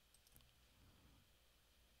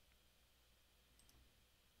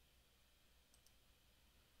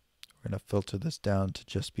 We're going to filter this down to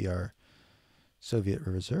just be our Soviet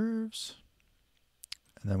reserves.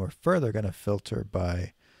 And then we're further going to filter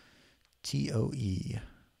by TOE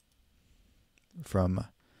from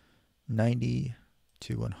 90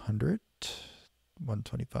 to 100,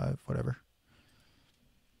 125, whatever.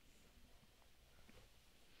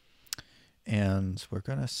 And we're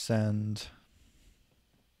going to send,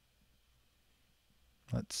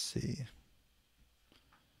 let's see.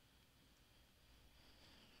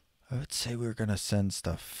 I would say we're going to send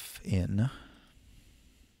stuff in.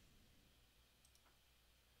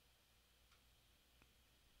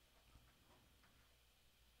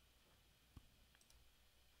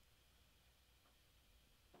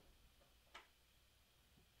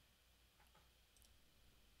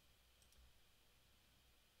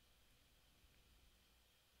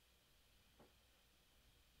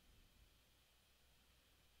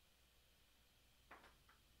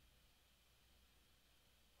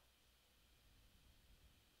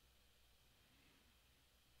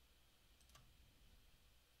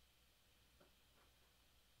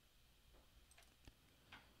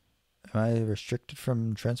 Am I restricted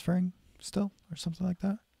from transferring still or something like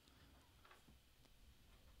that?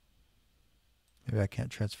 Maybe I can't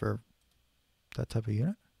transfer that type of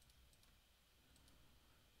unit?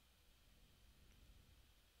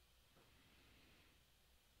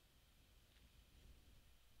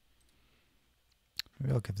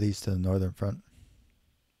 Maybe I'll give these to the northern front.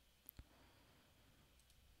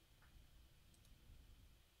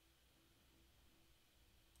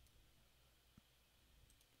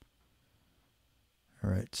 All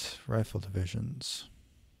right, rifle divisions.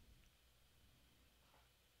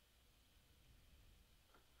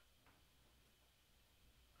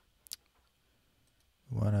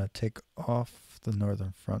 We want to take off the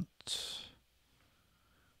northern front.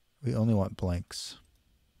 We only want blanks.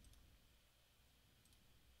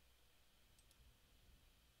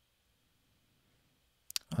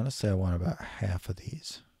 Honestly, I want about half of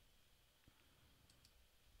these.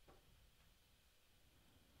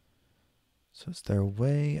 So is there a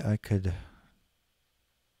way I could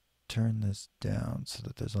turn this down so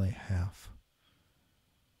that there's only half?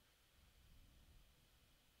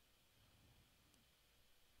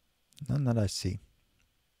 None that I see.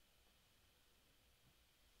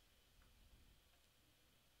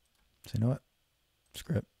 So you know what?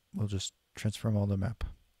 Screw it. We'll just transfer them all to the map.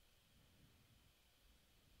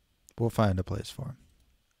 We'll find a place for them.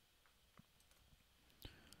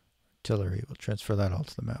 Artillery, we'll transfer that all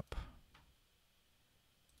to the map.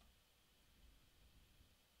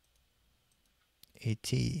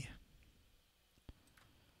 AT.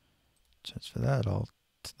 Transfer that all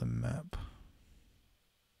to the map.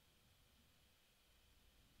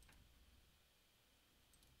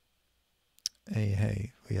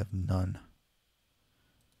 Hey, we have none.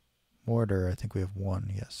 Mortar, I think we have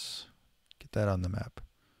 1, yes. Get that on the map.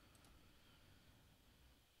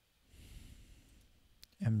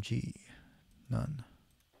 MG, none.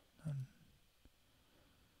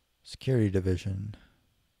 Security division.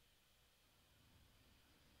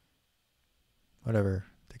 Whatever.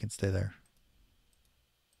 They can stay there.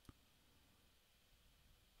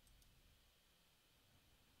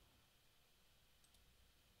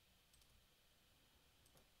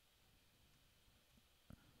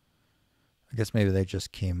 I guess maybe they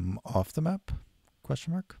just came off the map?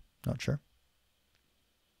 Question mark? Not sure.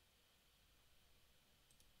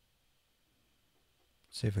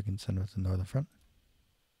 See if I can send them to the northern front.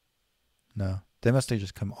 No. They must have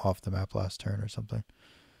just come off the map last turn or something.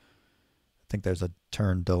 I think there's a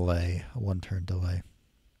turn delay, a 1 turn delay.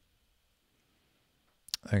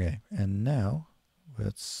 Okay, and now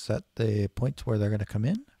let's set the point where they're going to come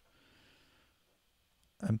in.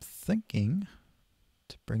 I'm thinking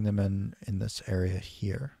to bring them in this area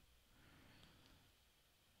here.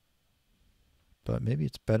 But maybe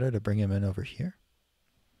it's better to bring them in over here.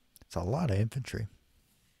 It's a lot of infantry.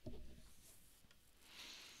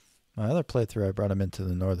 My other playthrough, I brought them into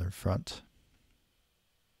the northern front.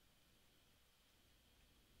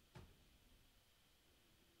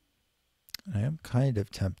 I am kind of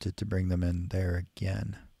tempted to bring them in there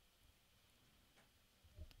again.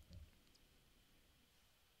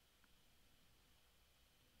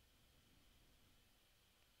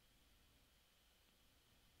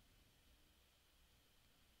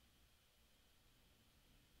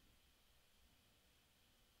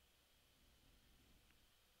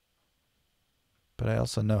 But I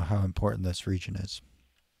also know how important this region is.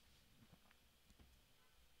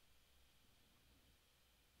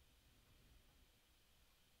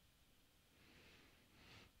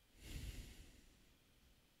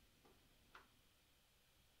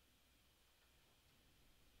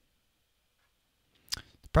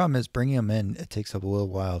 The problem is bringing them in, it takes a little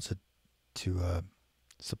while to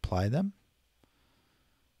supply them.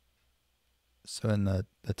 So in the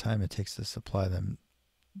time it takes to supply them,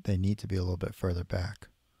 they need to be a little bit further back.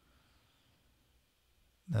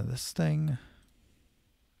 Now this thing,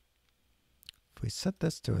 if we set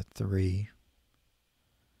this to a 3,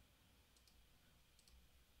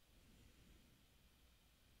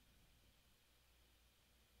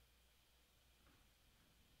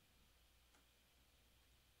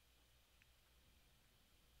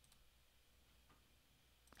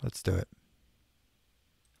 let's do it.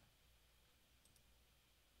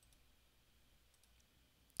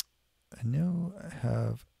 I know I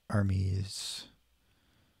have armies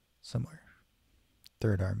somewhere.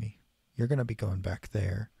 Third Army. You're going to be going back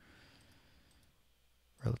there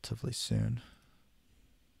relatively soon.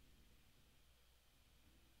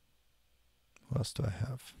 What else do I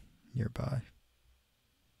have nearby?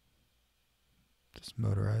 This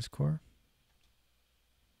motorized corps.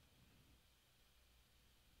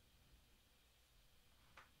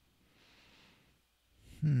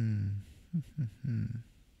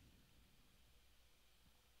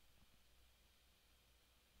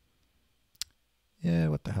 Yeah,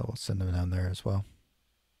 what the hell, we'll send them down there as well.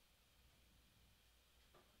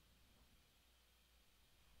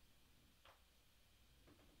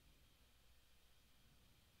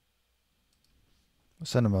 We'll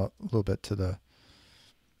send them a little bit to the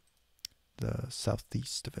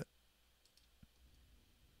southeast of it.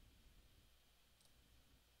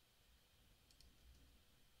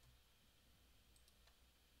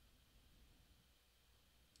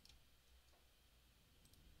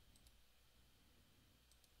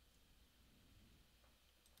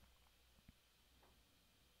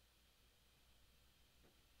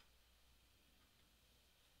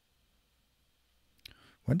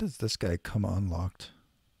 When does this guy come unlocked?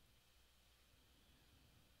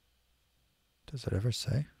 Does it ever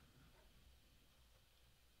say?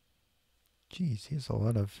 Jeez, he has a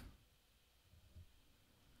lot of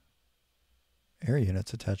air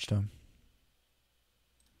units attached to him.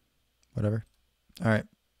 Whatever. Alright.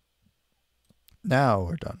 Now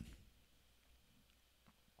we're done.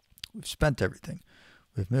 We've spent everything.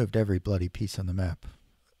 We've moved every bloody piece on the map.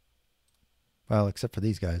 Well, except for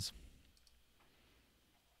these guys.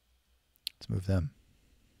 Let's move them.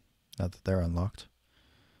 Now that they're unlocked.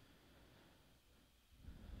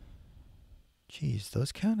 Jeez,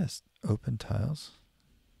 those count as open tiles?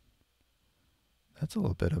 That's a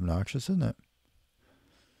little bit obnoxious, isn't it?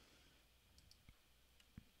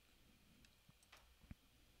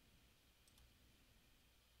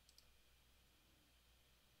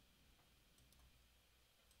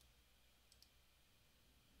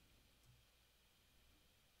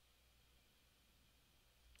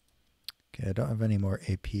 Okay, I don't have any more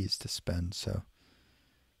APs to spend, so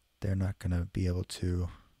they're not going to be able to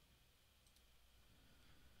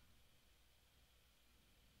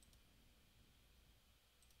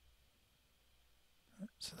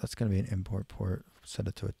So that's going to be an import port. Set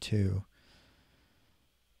it to a 2.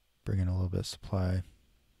 Bring in a little bit of supply.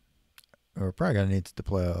 We're probably going to need to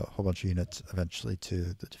deploy a whole bunch of units eventually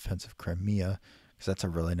to the defense of Crimea, because that's a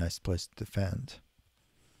really nice place to defend.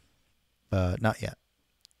 But not yet.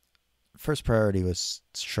 First priority was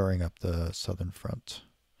shoring up the southern front.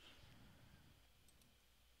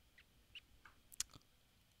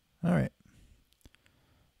 All right.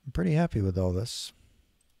 I'm pretty happy with all this.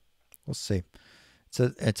 We'll see.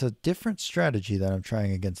 It's a different strategy that I'm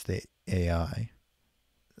trying against the AI.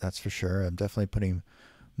 That's for sure. I'm definitely putting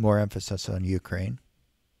more emphasis on Ukraine.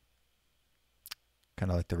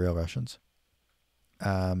 Kind of like the real Russians.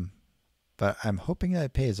 But I'm hoping that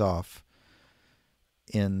it pays off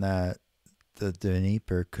in that the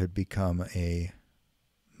Dnieper could become a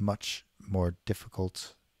much more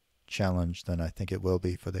difficult challenge than I think it will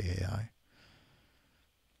be for the AI.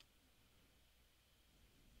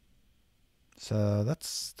 So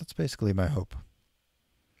that's basically my hope.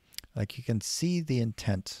 Like, you can see the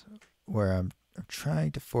intent where I'm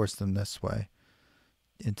trying to force them this way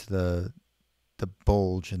into the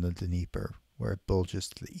bulge in the Dnieper, where it bulges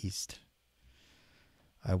to the east.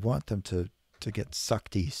 I want them to get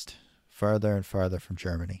sucked east, farther and farther from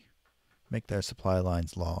Germany. Make their supply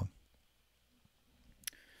lines long.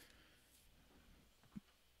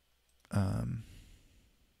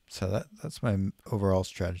 So that's my overall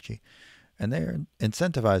strategy. And they're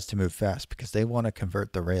incentivized to move fast because they want to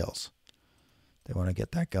convert the rails. They want to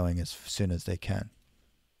get that going as soon as they can.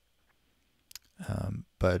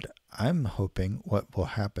 But I'm hoping what will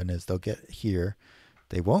happen is they'll get here.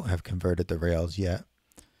 They won't have converted the rails yet.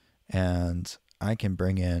 And I can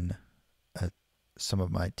bring in some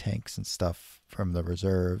of my tanks and stuff from the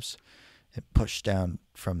reserves and push down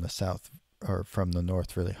from the south or from the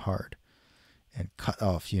north really hard and cut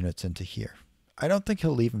off units into here. I don't think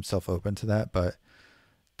he'll leave himself open to that, but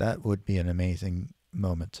that would be an amazing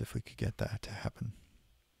moment if we could get that to happen.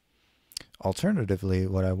 Alternatively,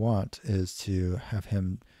 what I want is to have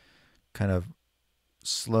him kind of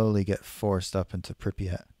slowly get forced up into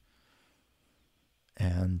Pripyat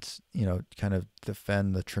and, you know, kind of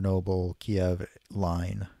defend the Chernobyl-Kiev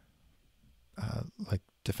line, like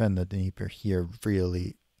defend the Dnieper here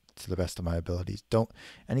really to the best of my abilities.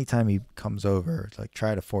 Anytime he comes over, like,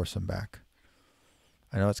 try to force him back.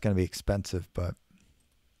 I know it's going to be expensive, but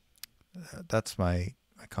that's my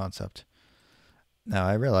concept. Now,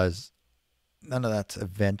 I realize none of that's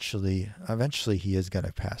eventually he is going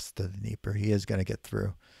to pass the Dnieper. He is going to get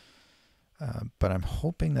through. But I'm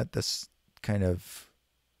hoping that this kind of,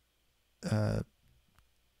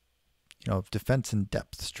 defense in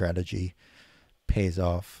depth strategy pays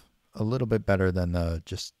off a little bit better than the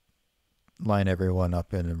just line everyone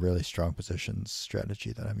up in really strong positions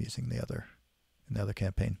strategy that I'm using in the other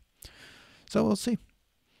campaign. So we'll see.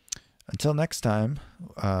 Until next time,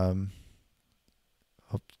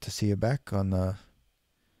 hope to see you back on the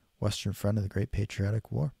Western Front of the Great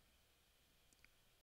Patriotic War.